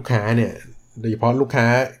ให้ลูกค้าเนี่ยโดยเฉพาะลูกค้า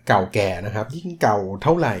เก่าแก่นะครับยิ่งเก่าเ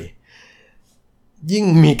ท่าไหร่ยิ่ง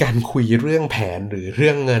มีการคุยเรื่องแผนหรือเรื่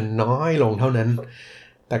องเงินน้อยลงเท่านั้น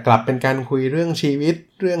แต่กลับเป็นการคุยเรื่องชีวิต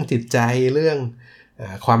เรื่องจิตใจเรื่อง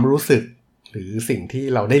ความรู้สึกหรือสิ่งที่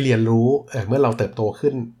เราได้เรียนรู้เมื่อเราเติบโต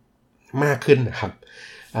ขึ้นมากขึ้นนะครับ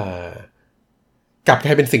กลับกล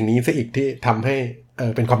ายเป็นสิ่งนี้ซะอีกที่ทำให้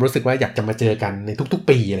เป็นความรู้สึกว่าอยากจะมาเจอกันในทุกๆ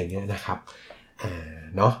ปีอะไรเงี้ยนะครับ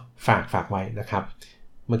เนาะฝากไว้นะครับ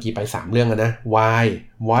เมื่อกี้ไป3เรื่องแล้วนะ why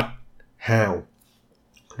what how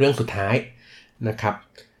เรื่องสุดท้ายนะครับ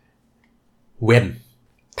when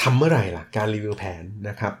ทำเมื่อไหร่ล่ะการรีวิวแผน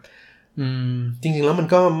นะครับจริงๆแล้วมัน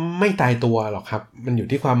ก็ไม่ตายตัวหรอกครับมันอยู่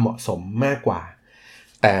ที่ความเหมาะสมมากกว่า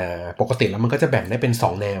แต่ปกติแล้วมันก็จะแบ่งได้เป็น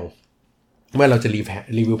2แนวเมื่อเราจะ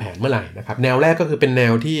รีวิวแผนเมื่อไหร่นะครับแนวแรกก็คือเป็นแน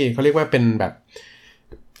วที่เขาเรียกว่าเป็นแบบ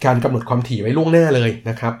การกำหนดความถี่ไว้ล่วงหน้าเลย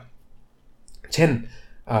นะครับเช่น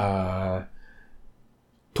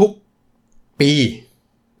ทุกปี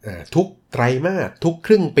ทุกไตรมาสทุกค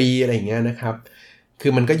รึ่งปีอะไรอย่างเงี้ยนะครับคื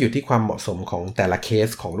อมันก็อยู่ที่ความเหมาะสมของแต่ละเคส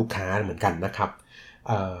ของลูกค้าเหมือนกันนะครับ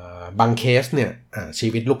บางเคสเนี่ยชี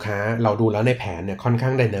วิตลูกค้าเราดูแล้วในแผนเนี่ยค่อนข้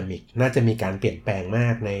างไดนามิกน่าจะมีการเปลี่ยนแปลงมา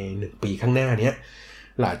กใน1ปีข้างหน้าเนี้ย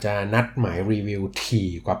เราอาจจะนัดหมายรีวิวถี่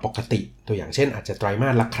กว่าปกติตัวอย่างเช่นอาจจะไตรมา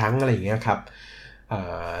สละครั้งอะไรอย่างเงี้ยครับ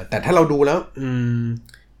แต่ถ้าเราดูแล้ว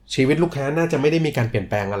ชีวิตลูกค้าน่าจะไม่ได้มีการเปลี่ยน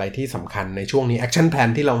แปลงอะไรที่สำคัญในช่วงนี้ Action Plan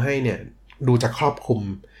ที่เราให้เนี่ยดูจะครอบคลุม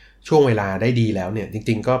ช่วงเวลาได้ดีแล้วเนี่ยจ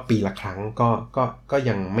ริงๆก็ปีละครั้งก็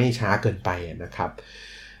ยังไม่ช้าเกินไปนะครับ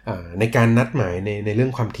ในการนัดหมายในเรื่อ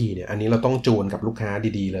งความถี่เนี่ยอันนี้เราต้องจูนกับลูกค้า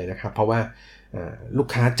ดีๆเลยนะครับเพราะว่าลูก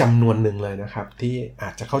ค้าจำนวนหนึ่งเลยนะครับที่อา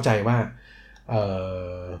จจะเข้าใจว่า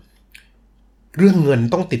เรื่องเงิน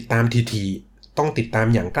ต้องติดตามทีต้องติดตาม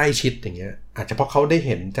อย่างใกล้ชิดอย่างเงี้ยอาจจะเพราะเขาได้เ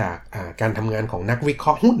ห็นจากการทำงานของนักวิเคร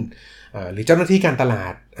าะห์หุ้นหรือเจ้าหน้าที่การตลา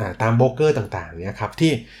ดตามโบรกเกอร์ต่างๆเนี่ยครับ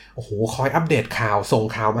ที่โอ้โหคอยอัปเดตข่าวส่ง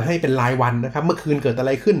ข่าวมาให้เป็นรายวันนะครับเมื่อคืนเกิดอะไ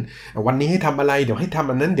รขึ้นวันนี้ให้ทำอะไรเดี๋ยวให้ทำ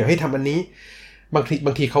อันนั้นเดี๋ยวให้ทำอันนี้บ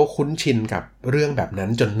างทีเขาคุ้นชินกับเรื่องแบบนั้น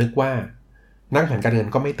จนนึกว่านักบริหารการเงิน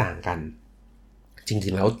ก็ไม่ต่างกันจริ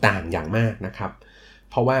งๆแล้วต่างอย่างมากนะครับ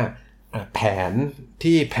เพราะว่าแผน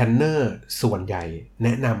ที่แพลนเนอร์ส่วนใหญ่แน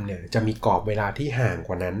ะนำเนี่ยจะมีกรอบเวลาที่ห่างก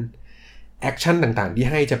ว่านั้นแอคชั่นต่างๆที่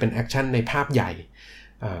ให้จะเป็นแอคชั่นในภาพใหญ่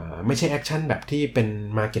ไม่ใช่แอคชั่นแบบที่เป็น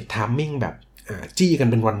market timing แบบ จี้กัน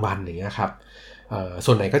เป็นวันๆอย่างเงี้ยครับ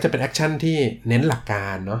ส่วนไหนก็จะเป็นแอคชั่นที่เน้นหลักกา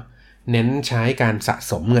รเนาะเน้นใช้การสะ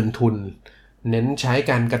สมเงินทุนเน้นใช้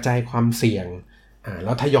การกระจายความเสี่ยงแ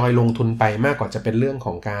ล้วทยอยลงทุนไปมากกว่าจะเป็นเรื่องข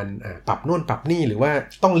องการปรับนู่นปรับนี่หรือว่า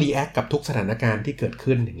ต้องรีแอคกับทุกสถานการณ์ที่เกิด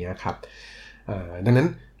ขึ้นอย่างเงี้ยครับดังนั้น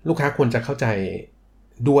ลูกค้าควรจะเข้าใจ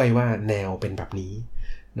ด้วยว่าแนวเป็นแบบนี้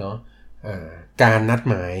เนาะการนัด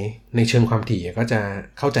หมายในเชิงความถี่ก็จะ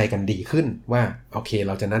เข้าใจกันดีขึ้นว่าโอเคเ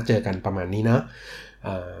ราจะนัดเจอกันประมาณนี้เนาะ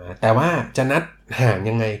แต่ว่าจะนัดห่าง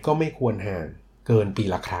ยังไงก็ไม่ควรห่างเกินปี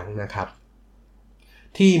ละครั้งนะครับ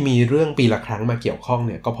ที่มีเรื่องปีละครั้งมาเกี่ยวข้องเ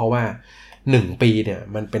นี่ยก็เพราะว่า1ปีเนี่ย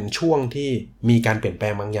มันเป็นช่วงที่มีการเปลี่ยนแปล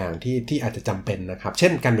งบางอย่างที่อาจจะจำเป็นนะครับเช่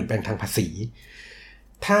นการเปลี่ยนแปลงทางภาษี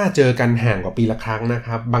ถ้าเจอกันห่างกว่าปีละครั้งนะค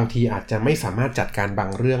รับบางทีอาจจะไม่สามารถจัดการบา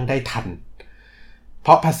งเรื่องได้ทันเพ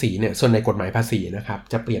ราะภาษีเนี่ยส่วนในกฎหมายภาษีนะครับ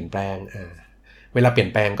จะเปลี่ยนแปลงเวลาเปลี่ยน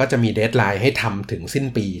แปลงก็จะมีเดดไลน์ให้ทำถึงสิ้น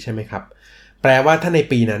ปีใช่ไหมครับแปลว่าถ้าใน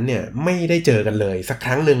ปีนั้นเนี่ยไม่ได้เจอกันเลยสักค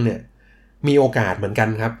รั้งนึงเนี่ยมีโอกาสเหมือนกัน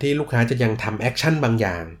ครับที่ลูกค้าจะยังทำแอคชั่นบางอ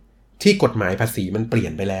ย่างที่กฎหมายภาษีมันเปลี่ย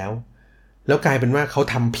นไปแล้วกลายเป็นว่าเขา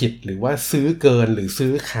ทำผิดหรือว่าซื้อเกินหรือซื้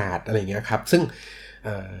อขาดอะไรเงี้ยครับซึ่ง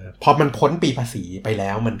พอมันพ้นปีภาษีไปแล้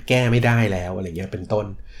วมันแก้ไม่ได้แล้วอะไรเงี้ยเป็นต้น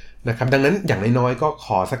นะครับดังนั้นอย่างน้อยๆก็ข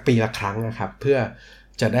อสักปีละครั้งนะครับเพื่อ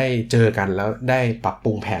จะได้เจอกันแล้วได้ปรับป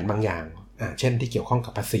รุงแผนบางอย่างเช่นที่เกี่ยวข้อง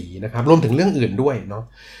กับภาษีนะครับรวมถึงเรื่องอื่นด้วยเนาะ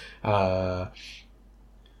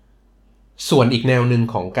ส่วนอีกแนวหนึ่ง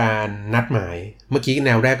ของการนัดหมายเมื่อกี้แน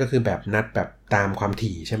วแรกก็คือแบบนัดแบบตามความ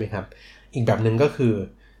ถี่ใช่ไหมครับอีกแบบหนึ่งก็คือ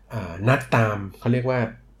นัดตามเขาเรียกว่า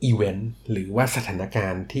อีเวนต์หรือว่าสถานกา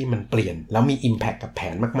รณ์ที่มันเปลี่ยนแล้วมี impact กับแผ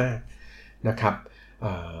นมากๆนะครับ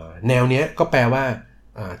แนวเนี้ยก็แปลว่า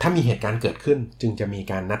ถ้ามีเหตุการณ์เกิดขึ้นจึงจะมี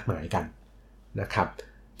การนัดหมายกันนะครับ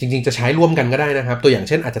จริงๆจะใช้ร่วมกันก็ได้นะครับตัวอย่างเ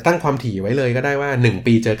ช่นอาจจะตั้งความถี่ไว้เลยก็ได้ว่า1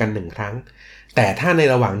ปีเจอกัน1ครั้งแต่ถ้าใน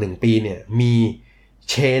ระหว่าง1ปีเนี่ยมี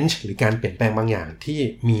change หรือการเปลี่ยนแปลงบางอย่างที่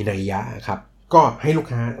มีนัยยะครับก็ให้ลูก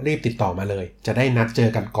ค้ารีบติดต่อมาเลยจะได้นัดเจอ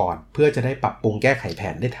กันก่อนเพื่อจะได้ปรับปรุงแก้ไขแผ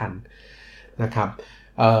นได้ทันนะครับ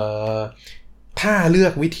ถ้าเลือ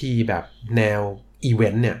กวิธีแบบแนวอีเว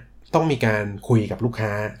นต์เนี่ยต้องมีการคุยกับลูกค้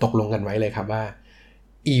าตกลงกันไว้เลยครับว่า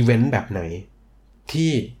อีเวนต์แบบไหน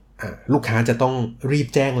ที่ลูกค้าจะต้องรีบ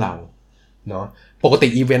แจ้งเราเนาะปกติ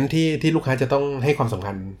อีเวนต์ที่ลูกค้าจะต้องให้ความสำ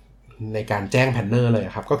คัญในการแจ้งแพลนเนอร์เลย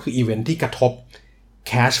ครับก็คืออีเวนต์ที่กระทบ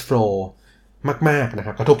cash flow มากๆนะค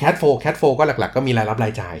รับกระทบ cash flow ก็หลักๆก็มีรายรับรา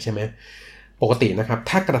ยจ่ายใช่ไหมปกตินะครับ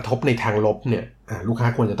ถ้ากระทบในทางลบเนี่ยลูกค้า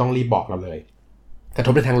ควรจะต้องรีบบอกเราเลยกระท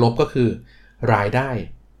บในทางลบก็คือรายได้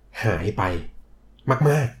หายไป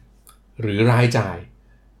มากๆหรือรายจ่าย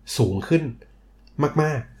สูงขึ้นม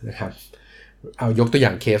ากๆนะครับเอายกตัวอย่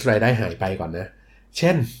างเคสรายได้หายไปก่อนนะเ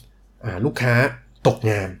ช่นลูกค้าตก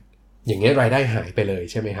งานอย่างเงี้ยรายได้หายไปเลย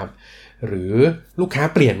ใช่ไหมครับหรือลูกค้า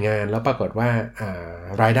เปลี่ยนงานแล้วปรากฏว่า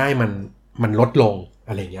รายได้มันลดลง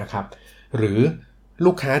อะไรเงี้ยครับหรือ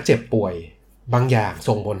ลูกค้าเจ็บป่วยบางอย่าง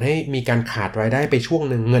ส่งผลให้มีการขาดรายได้ไปช่วง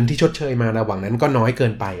หนึ่งเงินที่ชดเชยมาระหว่างนั้นก็น้อยเกิ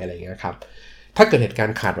นไปอะไรเงี้ยครับถ้าเกิดเหตุการ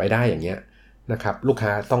ณ์ขาดรายได้อย่างเงี้ยนะครับลูกค้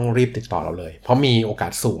าต้องรีบติดต่อเราเลยเพราะมีโอกา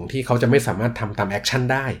สสูงที่เขาจะไม่สามารถทำตามแอคชั่น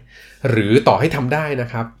ได้หรือต่อให้ทำได้นะ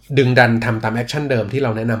ครับดึงดันทำตามแอคชั่นเดิมที่เร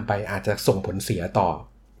าแนะนำไปอาจจะส่งผลเสีย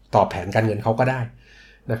ต่อแผนการเงินเขาก็ได้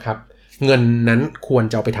นะครับเงินนั้นควร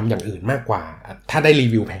จะเอาไปทำอย่างอื่นมากกว่าถ้าได้รี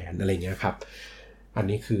วิวแผนอะไรเงี้ยครับอัน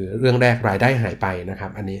นี้คือเรื่องแรกรายได้หายไปนะครั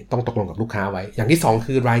บอันนี้ต้องตกลงกับลูกค้าไว้อย่างที่2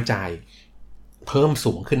คือรายจ่ายเพิ่ม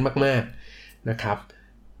สูงขึ้นมากๆนะครับ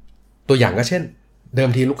ตัวอย่างก็เช่นเดิม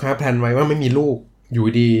ทีลูกค้าแพลนไว้ว่าไม่มีลูกอยู่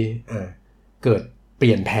ดีเกิดเป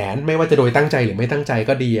ลี่ยนแผนไม่ว่าจะโดยตั้งใจหรือไม่ตั้งใจ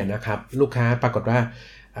ก็ดีนะครับลูกค้าปรากฏว่า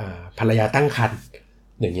ภรรยาตั้งครรภ์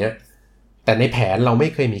อย่างเงี้ยแต่ในแผนเราไม่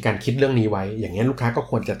เคยมีการคิดเรื่องนี้ไว้อย่างเงี้ยลูกค้าก็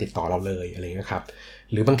ควรจะติดต่อเราเลยอะไรเงี้ยครับ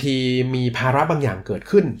หรือบางทีมีภาระบางอย่างเกิด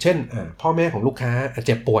ขึ้นเช่นพ่อแม่ของลูกค้าเ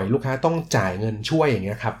จ็บป่วยลูกค้าต้องจ่ายเงินช่วยอย่างเ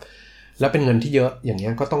งี้ยครับแล้วเป็นเงินที่เยอะอย่างเงี้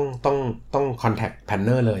ยก็ต้อง contact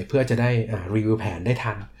planner เลยเพื่อจะได้รีวิวแผนได้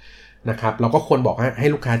ทันนะครับเราก็ควรบอกให้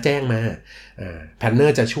ลูกค้าแจ้งมาแพลนเนอ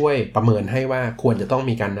ร์จะช่วยประเมินให้ว่าควรจะต้อง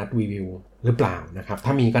มีการนัดรีวิวหรือเปล่านะครับถ้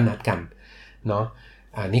ามีก็นัดกันเนาะ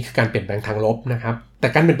นี่คือการเปลี่ยนแปลงทางลบนะครับแต่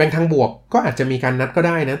การเปลี่ยนแปลงทางบวกก็อาจจะมีการนัดก็ไ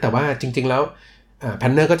ด้นะแต่ว่าจริงๆแล้วแพล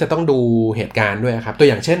นเนอร์ก็จะต้องดูเหตุการณ์ด้วยครับตัว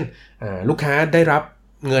อย่างเช่นลูกค้าได้รับ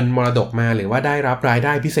เงินมรดกมาหรือว่าได้รับรายไ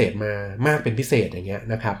ด้พิเศษมามากเป็นพิเศษอย่างเงี้ย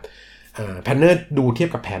นะครับแพลนเนอร์ดูเทียบ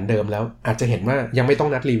กับแผนเดิมแล้วอาจจะเห็นว่ายังไม่ต้อง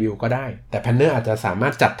นัดรีวิวก็ได้แต่แพลนเนอร์อาจจะสามา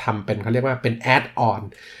รถจัดทำเป็นเขาเรียกว่าเป็นแอดออน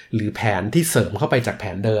หรือแผนที่เสริมเข้าไปจากแผ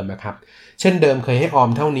นเดิมนะครับเช่นเดิมเคยให้ออม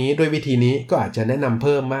เท่านี้ด้วยวิธีนี้ก็อาจจะแนะนำเ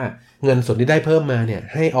พิ่มว่าเงินส่วนที่ได้เพิ่มมาเนี่ย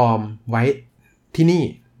ให้ออมไว้ที่นี่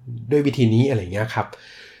ด้วยวิธีนี้อะไรเงี้ยครับ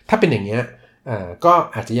ถ้าเป็นอย่างเงี้ยก็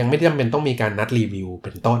อาจจะยังไม่จำเป็นต้องมีการนัดรีวิวเ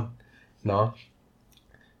ป็นต้น เนาะ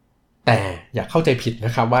แต่อย่าเข้าใจผิดน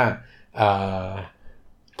ะครับว่า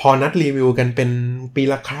พอนัดรีวิวกันเป็นปี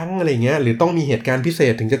ละครั้งอะไรเงี้ยหรือต้องมีเหตุการณ์พิเศ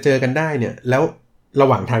ษถึงจะเจอกันได้เนี่ยแล้วระ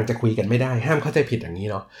หว่างทางจะคุยกันไม่ได้ห้ามเข้าใจผิดอย่างนี้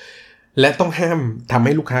เนาะและต้องห้ามทำใ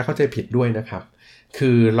ห้ลูกค้าเข้าใจผิดด้วยนะครับคื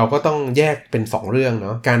อเราก็ต้องแยกเป็น2เรื่องเน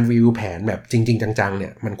าะการรีวิวแผนแบบจริงๆจังๆเนี่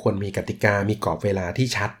ยมันควรมีกติกามีกรอบเวลาที่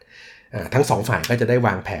ชัดทั้ง2ฝ่ายก็จะได้ว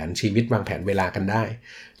างแผนชีวิตวางแผนเวลากันได้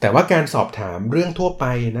แต่ว่าการสอบถามเรื่องทั่วไป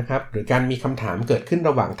นะครับหรือการมีคำถามเกิดขึ้น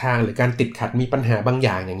ระหว่างทางหรือการติดขัดมีปัญหาบางอ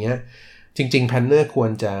ย่างอย่างเงี้ยจริงๆแพลนเนอร์คว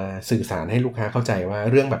รจะสื่อสารให้ลูกค้าเข้าใจว่า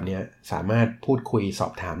เรื่องแบบนี้สามารถพูดคุยสอ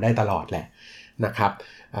บถามได้ตลอดแหละนะครับ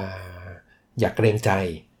อย่าเกรงใจ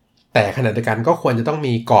แต่ขณะเดียวกันก็ควรจะต้อง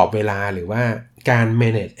มีกรอบเวลาหรือว่าการ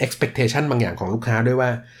manage expectation บางอย่างของลูกค้าด้วยว่า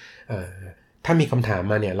ถ้ามีคำถาม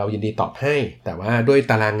มาเนี่ยเรายินดีตอบให้แต่ว่าด้วย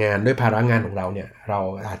ตารางงานด้วยภาระงานของเราเนี่ยเรา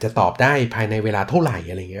อาจจะตอบได้ภายในเวลาเท่าไหร่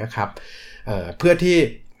อะไรเงี้ยครับเพื่อที่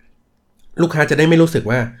ลูกค้าจะได้ไม่รู้สึก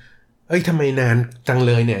ว่าทำไมนานจังเ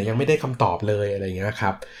ลยเนี่ยยังไม่ได้คำตอบเลยอะไรเงี้ยค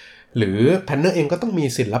รับหรือแพลนเนอร์เองก็ต้องมี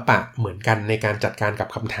ศิลปะเหมือนกันในการจัดการกับ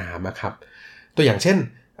คำถามนะครับตัวอย่างเช่น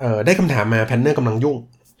ได้คำถามมาแพลนเนอร์กำลังยุ่ง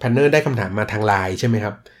แพลนเนอร์ได้คำถามมาทาง LINE ใช่ไหมค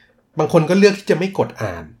รับบางคนก็เลือกที่จะไม่กด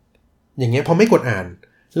อ่านอย่างเงี้ยพอไม่กดอ่าน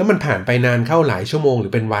แล้วมันผ่านไปนานเข้าหลายชั่วโมงหรื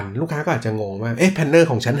อเป็นวันลูกค้าก็อาจจะงงว่าแพลนเนอร์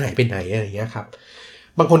ของฉันหายไปไหนอะไรอย่างเงี้ยครับ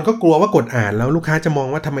บางคนก็กลัวว่ากดอ่านแล้วลูกค้าจะมอง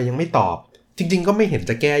ว่าทำไมยังไม่ตอบจริงๆก็ไม่เห็น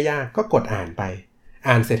จะแก้ยากก็กดอ่านไป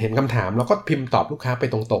อ่านเสร็จเห็นคำถามแล้วก็พิมพ์ตอบลูกค้าไป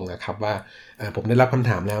ตรงๆนะครับว่าผมได้รับคำ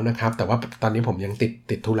ถามแล้วนะครับแต่ว่าตอนนี้ผมยัง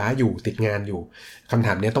ติดธุระอยู่ติดงานอยู่คำถ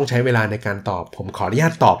ามนี้ต้องใช้เวลาในการตอบผมขออนุญา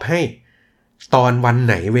ตตอบให้ตอนวันไ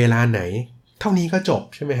หนเวลาไหนเท่านี้ก็จบ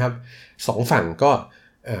ใช่ไหมครับ2ฝั่งก็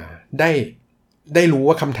ได้รู้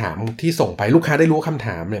ว่าคำถามที่ส่งไปลูกค้าได้รู้คำถ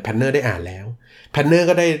ามเนี่ยแพลนเนอร์ได้อ่านแล้วแพลนเนอร์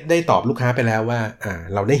ก็ได้ตอบลูกค้าไปแล้วว่า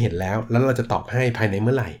เราได้เห็นแล้วเราจะตอบให้ภายในเ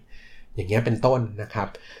มื่อไหร่อย่างเงี้ยเป็นต้นนะครับ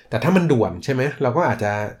แต่ถ้ามันด่วนใช่ไหมเราก็อาจจ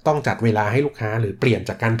ะต้องจัดเวลาให้ลูกค้าหรือเปลี่ยน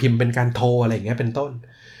จากการพิมพ์เป็นการโทรอะไรอย่างเงี้ยเป็นต้น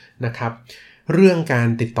นะครับเรื่องการ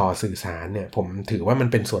ติดต่อสื่อสารเนี่ยผมถือว่ามัน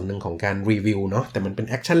เป็นส่วนหนึ่งของการรีวิวเนาะแต่มันเป็น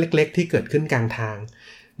แอคชั่นเล็กๆที่เกิดขึ้นกลางทาง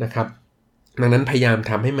นะครับดังนั้นพยายาม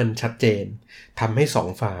ทำให้มันชัดเจนทำให้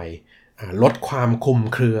2ฝ่ายลดความคลุม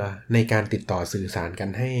เครือในการติดต่อสื่อสารกัน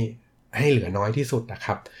ให้เหลือน้อยที่สุดนะค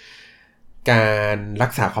รับการรั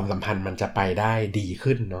กษาความสัมพันธ์มันจะไปได้ดี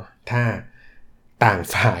ขึ้นเนาะถ้าต่าง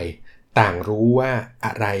ฝ่ายต่างรู้ว่าอ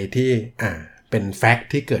ะไรที่เป็นแฟกต์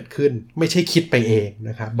ที่เกิดขึ้นไม่ใช่คิดไปเอง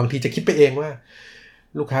นะครับบางทีจะคิดไปเองว่า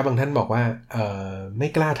ลูกค้าบางท่านบอกว่าไม่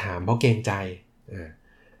กล้าถามเพราะเกรงใจ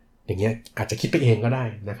อย่างเงี้ยอาจจะคิดไปเองก็ได้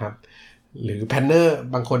นะครับหรือแพลนเนอร์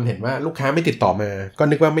บางคนเห็นว่าลูกค้าไม่ติดต่อมาก็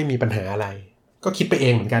นึกว่าไม่มีปัญหาอะไรก็คิดไปเอ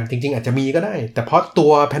งเหมือนกันจริงๆอาจจะมีก็ได้แต่เพราะตั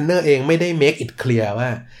วแพลนเนอร์เองไม่ได้ make it clear ว่า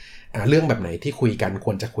เรื่องแบบไหนที่คุยกันค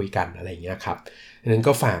วรจะคุยกันอะไรอย่างเงี้ยครับดังนั้น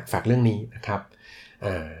ก็ฝากเรื่องนี้นะครับ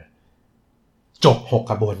จบ6ก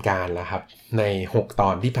ระบวนการแล้วครับใน6ตอ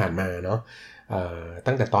นที่ผ่านมาเนาะ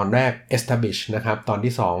ตั้งแต่ตอนแรก establish นะครับตอน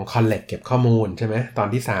ที่2 collect เก็บข้อมูลใช่ไหมตอน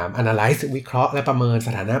ที่3 analyze วิเคราะห์และประเมินส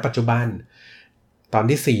ถานะปัจจุบันตอน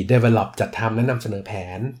ที่4 develop จัดทำและนำเสนอแผ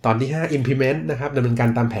นตอนที่5 implement นะครับดำเนินการ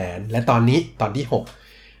ตามแผนและตอนที่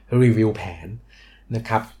6 review แผนนะ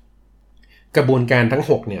ครับกระบวนการทั้ง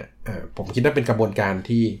6เนี่ยผมคิดว่าเป็นกระบวนการ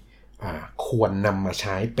ที่ควรนำมาใ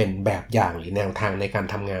ช้เป็นแบบอย่างหรือแนวทางในการ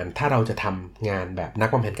ทำงานถ้าเราจะทำงานแบบนัก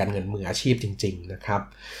วางแผนการเงินมืออาชีพจริงๆนะครับ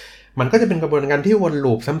มันก็จะเป็นกระบวนการที่วน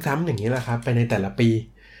ลูปซ้ำๆอย่างนี้แหละครับไปในแต่ละปี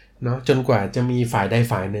เนาะจนกว่าจะมีฝ่ายใด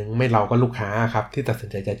ฝ่ายหนึ่งไม่เราก็ลูกค้าครับที่ตัดสิน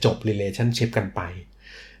ใจจะจบ relationship กันไป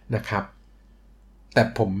นะครับแต่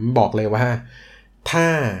ผมบอกเลยว่าถ้า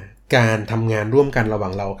การทำงานร่วมกันระหว่า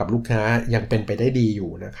งเรากับลูกค้ายังเป็นไปได้ดีอ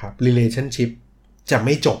ยู่นะครับ relationship จะไ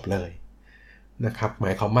ม่จบเลยนะครับหม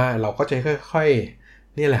ายความว่าเราก็จะค่อย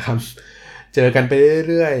ๆนี่แหละครับเจอกันไป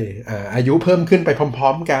เรื่อยๆอายุเพิ่มขึ้นไปพร้อ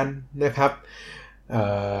มๆกันนะครับ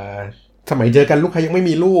สมัยเจอกันลูกค้ายังไม่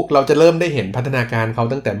มีลูกเราจะเริ่มได้เห็นพัฒนาการเขา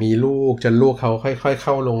ตั้งแต่มีลูกจนลูกเขาค่อยๆเ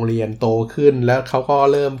ข้าโรงเรียนโตขึ้นแล้วเขาก็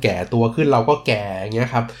เริ่มแก่ตัวขึ้นเราก็แก่อย่างเงี้ย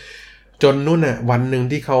ครับจนนู่นน่ะวันนึง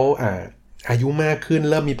ที่เขาอายุมากขึ้น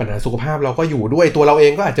เริ่มมีปัญหาสุขภาพเราก็อยู่ด้วยตัวเราเอ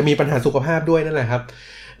งก็อาจจะมีปัญหาสุขภาพด้วยนั่นแหละครับ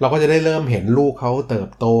เราก็จะได้เริ่มเห็นลูกเขาเติบ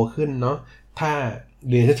โตขึ้นเนาะถ้า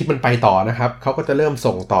เรียนที่มันไปต่อนะครับเขาก็จะเริ่ม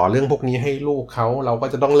ส่งต่อเรื่องพวกนี้ให้ลูกเขาเราก็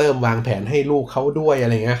จะต้องเริ่มวางแผนให้ลูกเขาด้วยอะ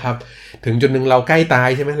ไรเงี้ยครับถึงจุดนึงเราใกล้ตาย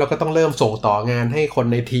ใช่ไหมเราก็ต้องเริ่มส่งต่องานให้คน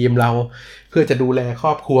ในทีมเราเพื่อจะดูแลคร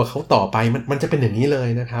อบครัวเขาต่อไปมันจะเป็นอย่างนี้เลย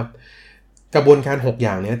นะครับกระบวนการ6อ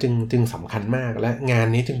ย่างนี้จึงสำคัญมากและงาน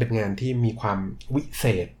นี้จึงเป็นงานที่มีความวิเศ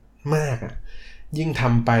ษมากยิ่งท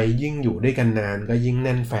ำไปยิ่งอยู่ด้วยกันนานก็ยิ่งแ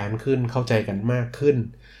น่นแฟ้นขึ้นเข้าใจกันมากขึ้น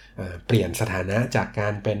เปลี่ยนสถานะจากกา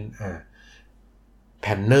รเป็น แพ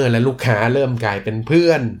ลนเนอร์และลูกค้าเริ่มกลายเป็นเพื่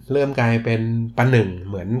อนเริ่มกลายเป็นประหนึ่ง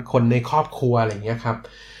เหมือนคนในครอบครัวอะไรเงี้ยครับ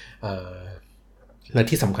และ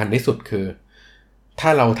ที่สำคัญที่สุดคือถ้า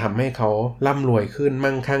เราทำให้เขาร่ำรวยขึ้น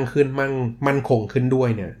มั่งคั่งขึ้นมั่นคงขึ้นด้วย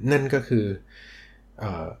เนี่ยนั่นก็คือ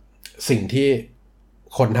สิ่งที่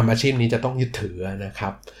คนทำอาชีพนี้จะต้องยึดถือนะครั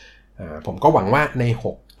บผมก็หวังว่าใน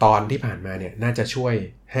6ตอนที่ผ่านมาเนี่ยน่าจะช่วย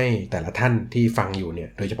ให้แต่ละท่านที่ฟังอยู่เนี่ย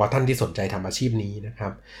โดยเฉพาะท่านที่สนใจทำอาชีพนี้นะครั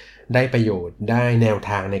บได้ประโยชน์ได้แนว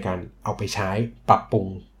ทางในการเอาไปใช้ปรับปรุง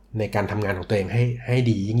ในการทำงานของตัวเองให้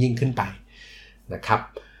ดียิ่งขึ้นไปนะครับ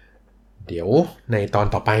เดี๋ยวในตอน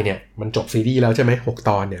ต่อไปเนี่ยมันจบซีรีส์แล้วใช่ไหม6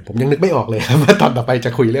ตอนเนี่ยผมยังนึกไม่ออกเลยว่าตอนต่อไปจ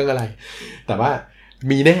ะคุยเรื่องอะไรแต่ว่า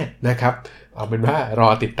มีแน่นะครับเอาเป็นว่ารอ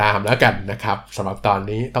ติดตามแล้วกันนะครับสำหรับตอน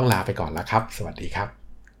นี้ต้องลาไปก่อนแล้วครับสวัสดีครับ